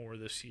equipment more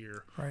this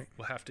year. Right.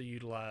 We'll have to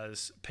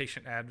utilize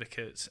patient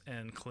advocates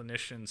and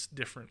clinicians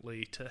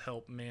differently to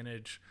help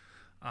manage,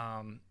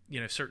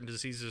 certain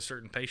diseases,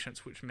 certain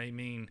patients, which may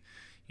mean,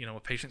 a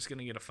patient's going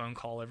to get a phone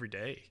call every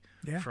day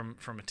from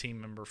a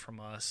team member from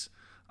us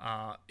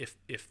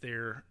if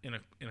they're in a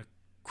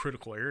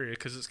critical area,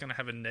 because it's going to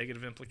have a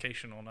negative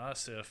implication on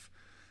us if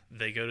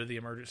they go to the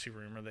emergency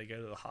room or they go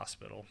to the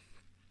hospital.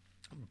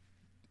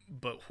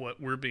 But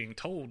what we're being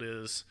told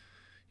is,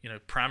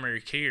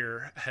 primary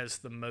care has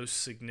the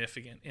most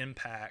significant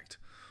impact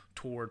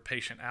toward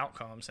patient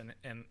outcomes,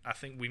 and I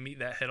think we meet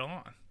that head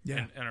on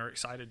and are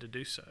excited to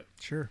do so.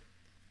 Sure.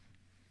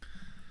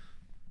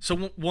 So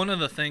one of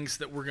the things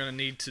that we're going to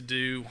need to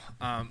do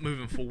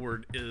moving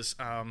forward is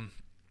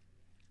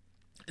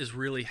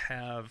really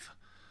have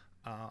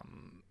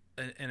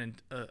an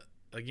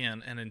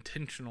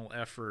intentional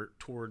effort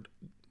toward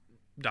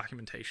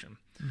documentation.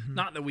 Mm-hmm.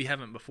 Not that we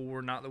haven't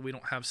before, not that we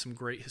don't have some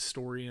great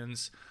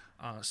historians,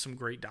 some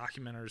great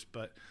documenters,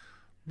 but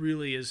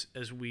really as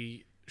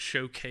we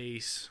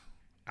showcase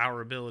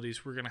our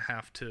abilities, we're going to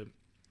have to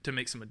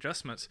make some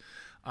adjustments.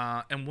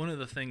 And one of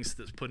the things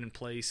that's put in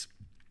place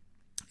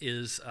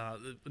is a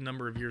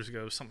number of years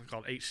ago, something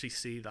called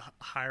HCC, the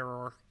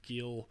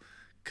hierarchical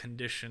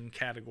condition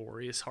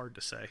category. It's hard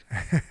to say.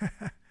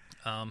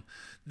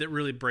 That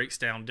really breaks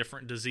down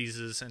different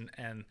diseases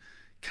and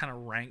kind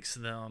of ranks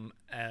them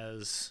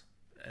as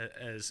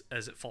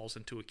it falls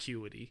into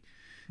acuity.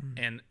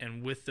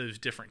 And with those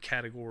different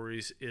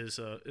categories is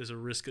a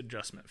risk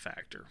adjustment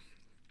factor.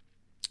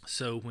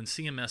 So when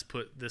CMS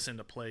put this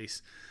into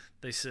place,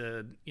 they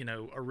said,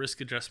 a risk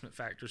adjustment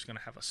factor is going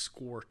to have a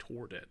score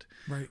toward it,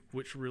 right?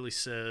 Which really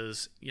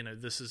says,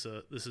 this is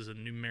a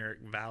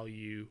numeric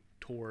value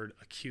toward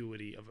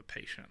acuity of a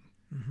patient,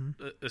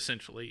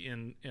 essentially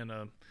in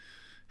a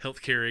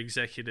healthcare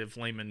executive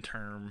layman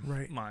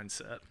term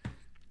mindset.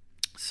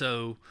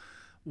 So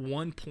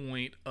 1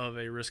 point of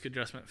a risk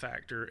adjustment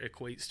factor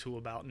equates to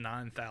about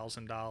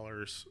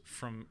 $9,000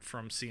 from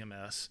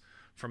CMS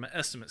from an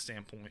estimate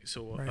standpoint.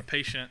 So a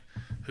patient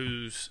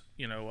who's,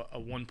 a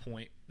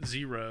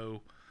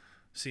 1.0,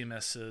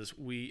 CMS says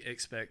we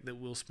expect that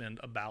we'll spend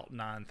about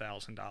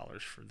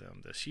 $9,000 for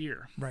them this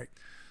year. Right.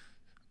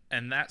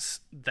 And that's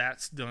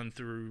done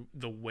through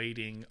the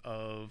weighting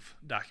of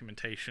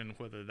documentation,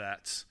 whether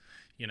that's,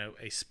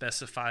 a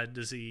specified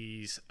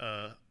disease,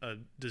 a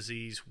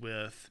disease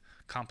with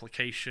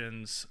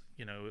complications,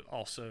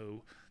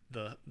 also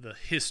the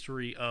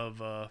history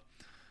of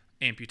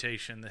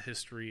amputation, the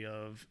history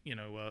of,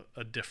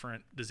 a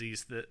different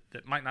disease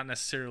that might not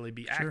necessarily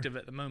be active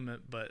at the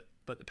moment, but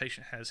the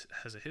patient has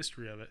a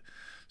history of it.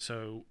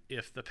 So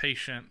if the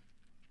patient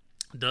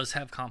does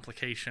have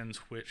complications,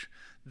 which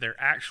their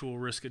actual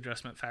risk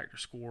adjustment factor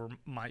score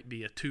might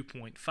be a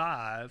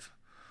 2.5,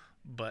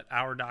 but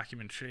our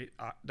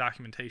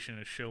documentation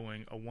is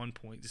showing a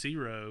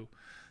 1.0,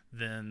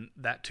 then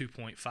that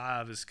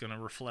 2.5 is going to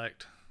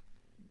reflect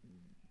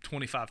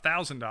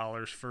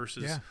 $25,000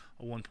 versus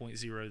a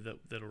 1.0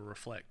 that'll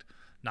reflect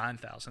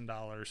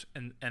 $9,000,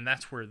 and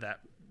that's where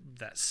that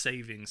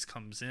savings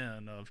comes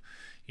in. Of,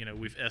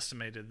 we've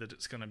estimated that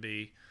it's going to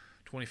be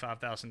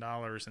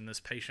 $25,000, and this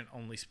patient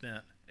only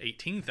spent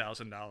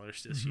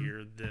 $18,000 this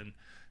year.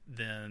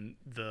 Then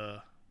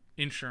the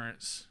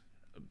insurance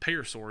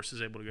payer source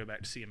is able to go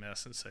back to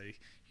CMS and say,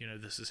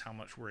 this is how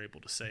much we're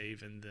able to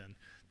save, and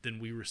then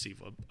we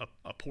receive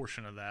a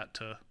portion of that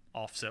to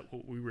offset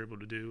what we were able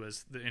to do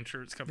as the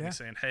insurance company,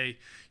 saying, hey,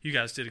 you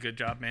guys did a good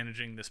job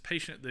managing this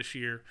patient this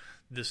year.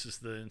 This is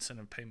the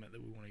incentive payment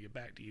that we want to get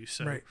back to you.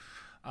 So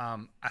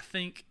I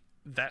think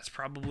that's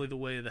probably the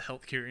way the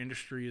healthcare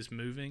industry is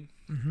moving,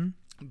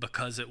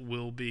 because it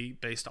will be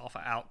based off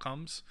of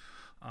outcomes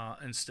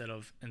instead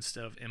of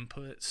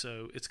input.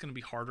 So it's going to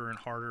be harder and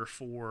harder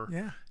for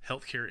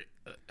healthcare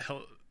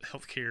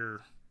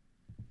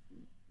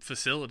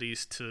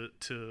facilities to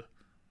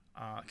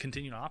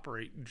continue to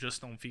operate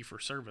just on fee for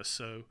service.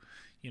 So,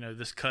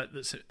 this cut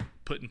that's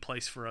put in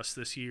place for us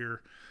this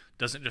year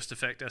doesn't just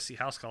affect SC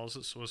House Calls.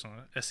 This wasn't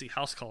a SC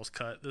House Calls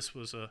cut. This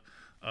was a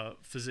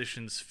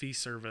physician's fee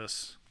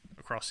service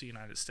across the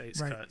United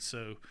States cut.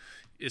 So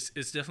it's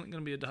definitely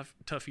going to be a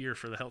tough year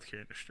for the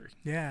healthcare industry.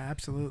 Yeah,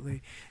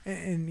 absolutely.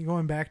 And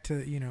going back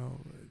to,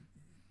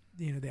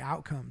 the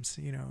outcomes,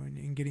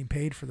 and getting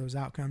paid for those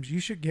outcomes. You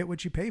should get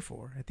what you pay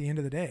for at the end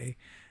of the day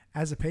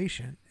as a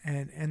patient,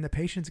 and the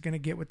patient's going to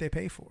get what they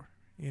pay for,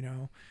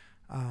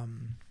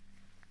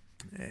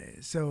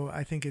 so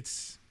I think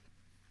it's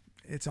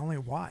only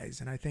wise,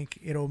 and I think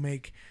it'll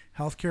make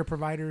healthcare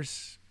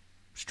providers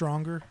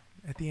stronger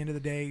at the end of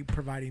the day,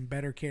 providing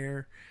better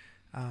care.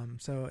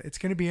 So it's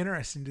going to be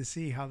interesting to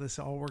see how this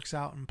all works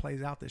out and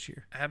plays out this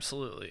year.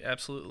 Absolutely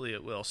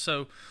it will.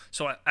 So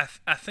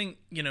I think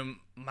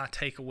my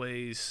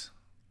takeaways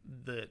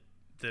that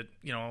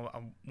I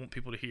want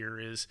people to hear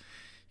is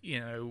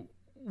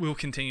we'll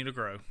continue to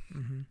grow.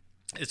 Mm-hmm.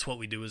 It's what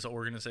we do as an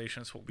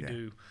organization. It's what we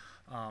do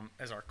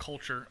as our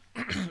culture.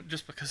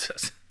 Just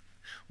because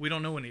we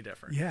don't know any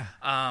different. Yeah.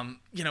 I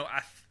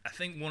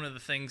think one of the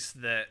things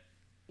that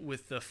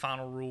with the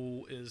final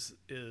rule is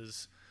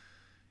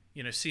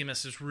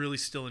CMS is really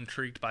still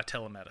intrigued by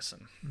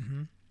telemedicine,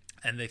 mm-hmm.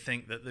 and they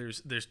think that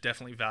there's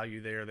definitely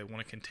value there. They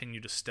want to continue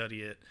to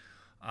study it.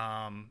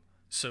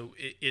 So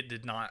it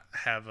did not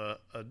have a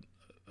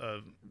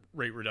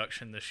rate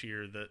reduction this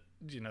year that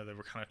they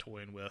were kind of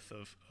toying with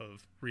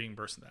of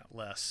reimbursing that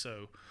less.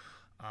 So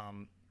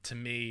to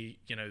me,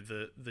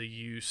 the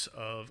use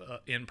of an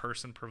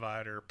in-person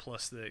provider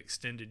plus the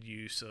extended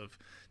use of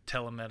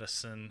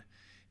telemedicine,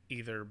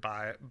 either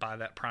by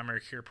that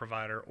primary care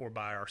provider or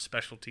by our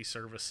specialty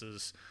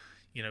services,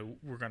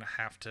 we're going to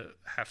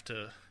have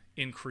to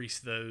increase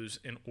those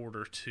in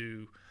order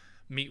to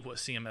meet what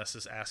CMS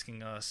is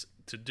asking us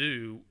to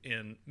do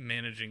in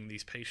managing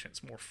these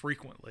patients more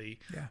frequently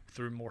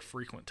through more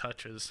frequent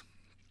touches.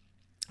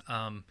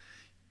 I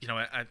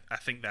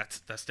think that's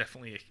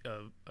definitely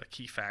a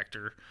key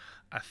factor.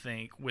 I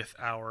think with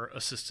our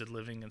assisted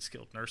living and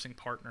skilled nursing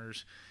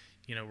partners,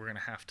 we're going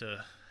to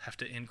have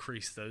to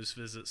increase those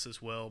visits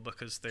as well,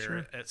 because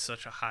they're at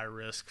such a high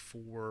risk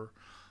for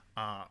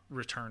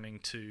returning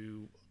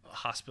to a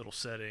hospital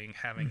setting,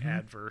 having mm-hmm.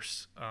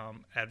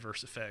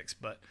 adverse effects.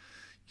 But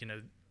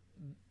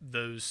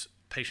those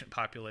patient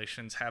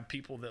populations have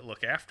people that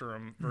look after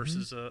them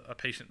versus mm-hmm. a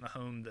patient in the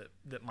home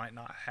that might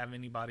not have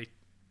anybody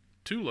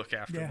to look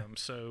after them.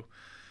 So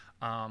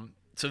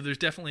there's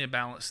definitely a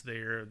balance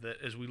there, that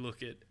as we look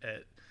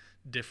at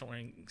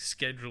different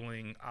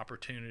scheduling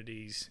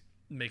opportunities,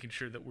 making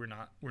sure that we're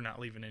not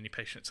leaving any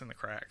patients in the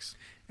cracks.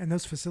 And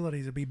those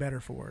facilities will be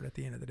better for it at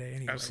the end of the day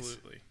anyways.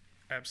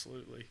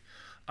 Absolutely.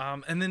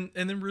 And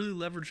then really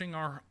leveraging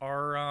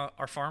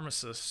our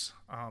pharmacists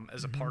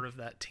as mm-hmm. a part of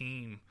that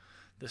team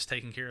that's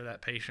taking care of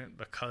that patient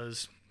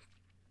because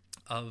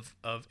of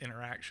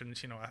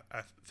interactions.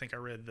 I think I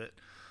read that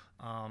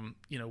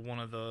one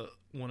of the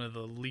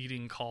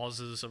leading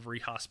causes of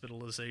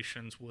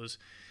rehospitalizations was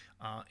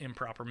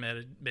improper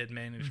med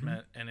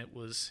management, mm-hmm. and it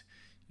was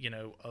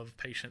of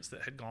patients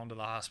that had gone to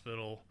the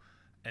hospital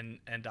and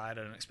died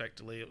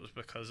unexpectedly. It was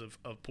because of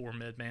poor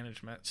med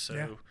management.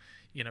 So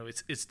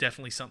it's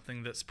definitely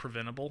something that's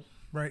preventable,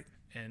 right?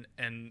 And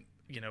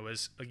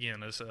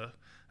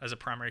as a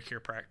primary care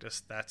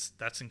practice,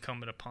 that's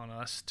incumbent upon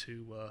us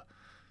to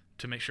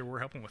make sure we're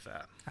helping with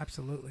that.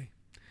 Absolutely.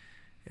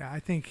 Yeah, I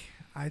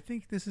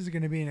think this is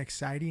going to be an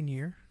exciting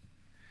year.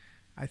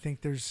 I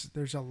think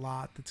there's a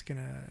lot that's going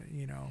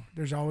to,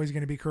 there's always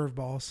going to be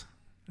curveballs.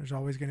 There's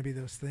always going to be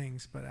those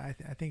things, but I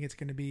think it's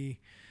going to be,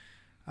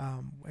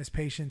 as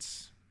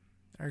patients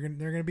they're going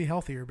to be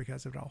healthier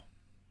because of it all.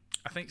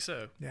 I think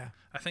so. Yeah,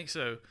 I think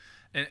so.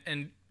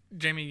 And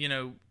Jamie,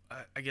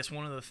 I guess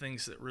one of the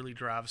things that really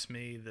drives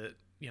me, that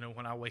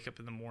when I wake up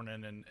in the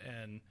morning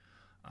and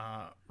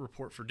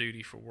report for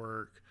duty for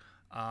work,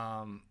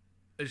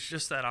 it's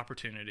just that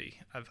opportunity.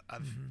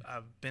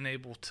 I've been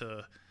able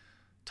to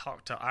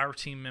talk to our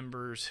team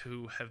members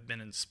who have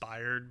been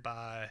inspired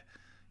by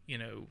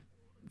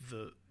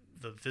the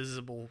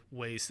visible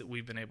ways that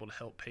we've been able to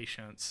help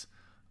patients.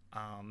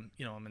 I'm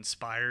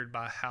inspired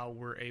by how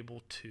we're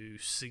able to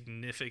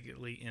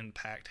significantly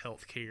impact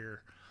healthcare.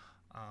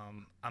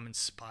 I'm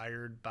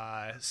inspired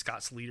by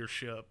Scott's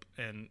leadership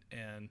and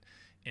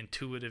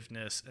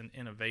intuitiveness and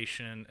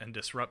innovation and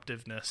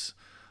disruptiveness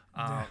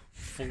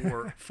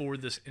for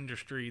this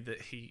industry,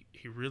 that he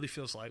really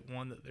feels like,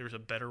 one, that there's a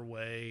better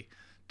way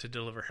to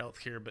deliver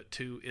healthcare, but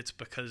two, it's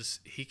because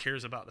he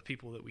cares about the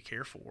people that we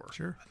care for.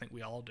 Sure. I think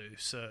we all do.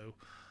 So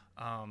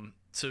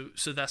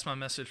that's my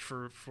message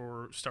for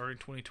starting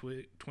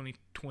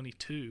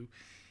 2022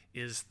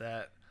 is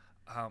that,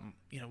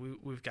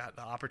 we've got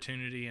the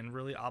opportunity and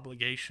really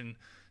obligation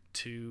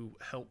to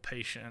help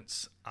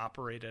patients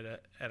operate at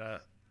a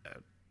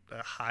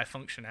high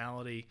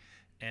functionality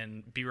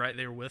and be right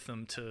there with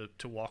them to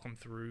walk them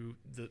through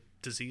the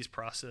disease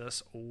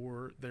process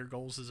or their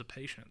goals as a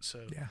patient.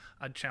 So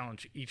I'd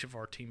challenge each of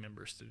our team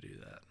members to do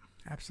that.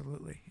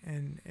 Absolutely.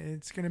 And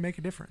it's going to make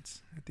a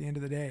difference at the end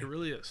of the day. It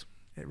really is.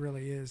 It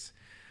really is.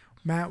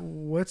 Matt,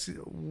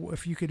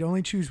 if you could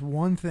only choose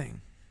one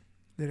thing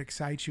that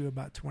excites you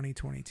about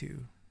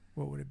 2022,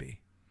 what would it be?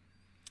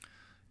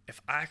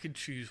 If I could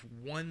choose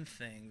one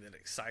thing that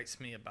excites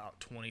me about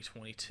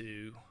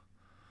 2022,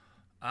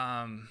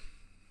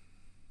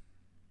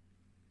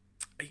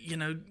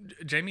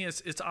 Jamie,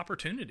 it's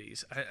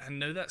opportunities. I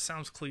know that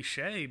sounds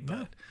cliche,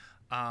 but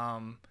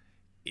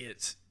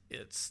it's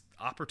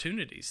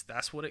opportunities.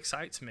 That's what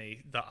excites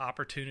me. The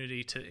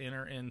opportunity to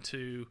enter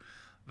into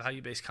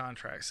value-based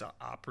contracts, the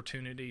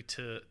opportunity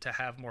to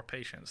have more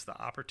patients, the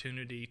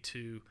opportunity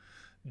to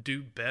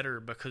do better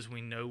because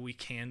we know we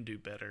can do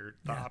better,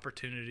 the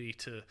opportunity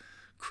to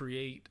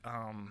create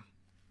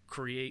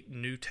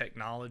new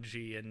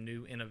technology and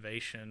new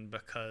innovation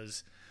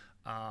because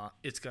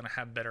it's going to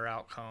have better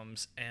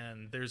outcomes,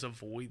 and there's a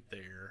void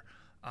there.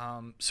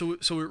 So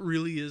it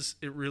really is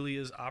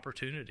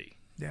opportunity.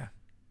 Yeah,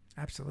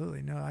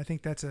 absolutely. No, I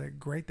think that's a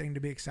great thing to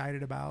be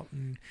excited about.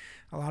 And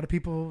a lot of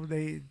people,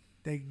 they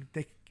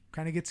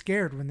kind of get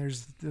scared when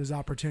there's those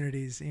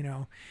opportunities,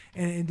 and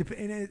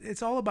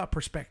it's all about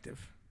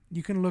perspective.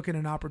 You can look at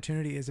an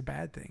opportunity as a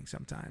bad thing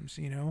sometimes,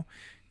 you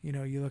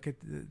look at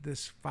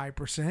this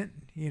 5%,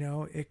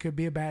 it could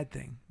be a bad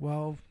thing.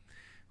 Well,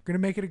 we're going to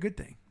make it a good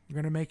thing. We're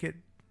going to make it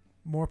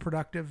more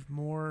productive,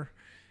 more,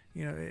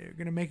 we're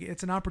going to make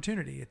it's an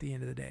opportunity at the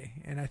end of the day.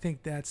 And I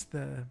think that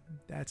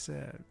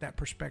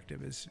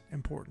perspective is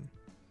important.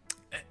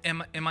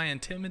 Am I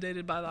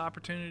intimidated by the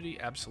opportunity?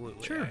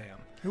 Absolutely, sure. I am.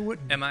 Who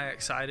wouldn't? Am I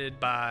excited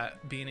by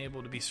being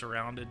able to be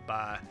surrounded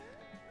by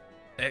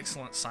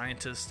excellent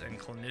scientists and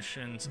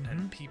clinicians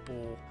and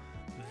people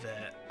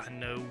that I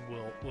know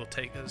will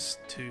take us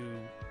to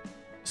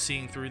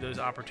seeing through those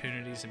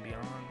opportunities and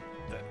beyond?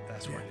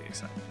 That's where the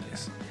excitement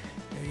is.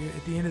 Yeah,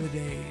 at the end of the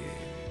day,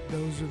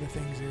 those are the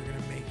things that are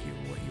going to make you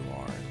what you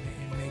are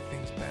and make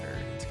things better.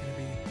 It's going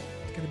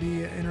to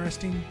be an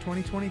interesting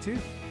 2022.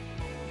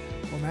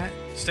 Well, Matt,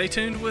 stay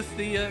tuned with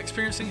the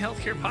Experiencing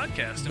Healthcare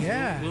podcast,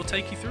 and we'll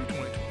take you through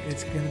 2022.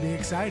 It's going to be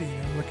exciting.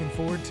 I'm looking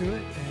forward to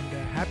it,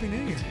 and Happy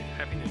New Year.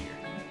 Happy New Year.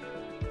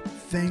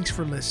 Thanks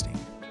for listening.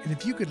 And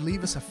if you could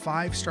leave us a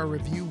 5-star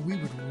review, we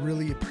would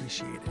really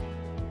appreciate it.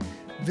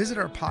 Visit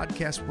our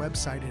podcast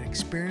website at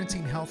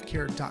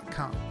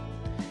experiencinghealthcare.com.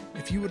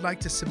 If you would like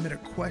to submit a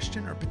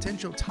question or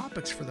potential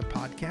topics for the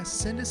podcast,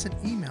 send us an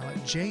email at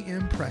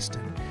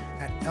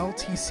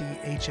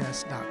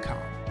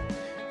jmpreston@ltchs.com.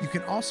 You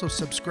can also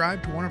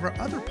subscribe to one of our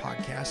other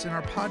podcasts in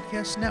our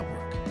podcast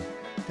network,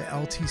 the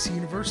LTC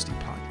University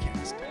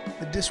podcast,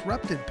 the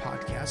Disrupted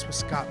podcast with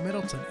Scott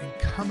Middleton, and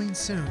coming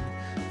soon,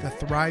 the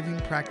Thriving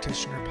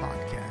Practitioner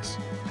podcast.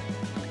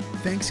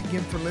 Thanks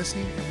again for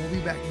listening, and we'll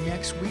be back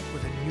next week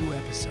with a new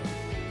episode.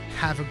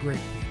 Have a great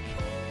week.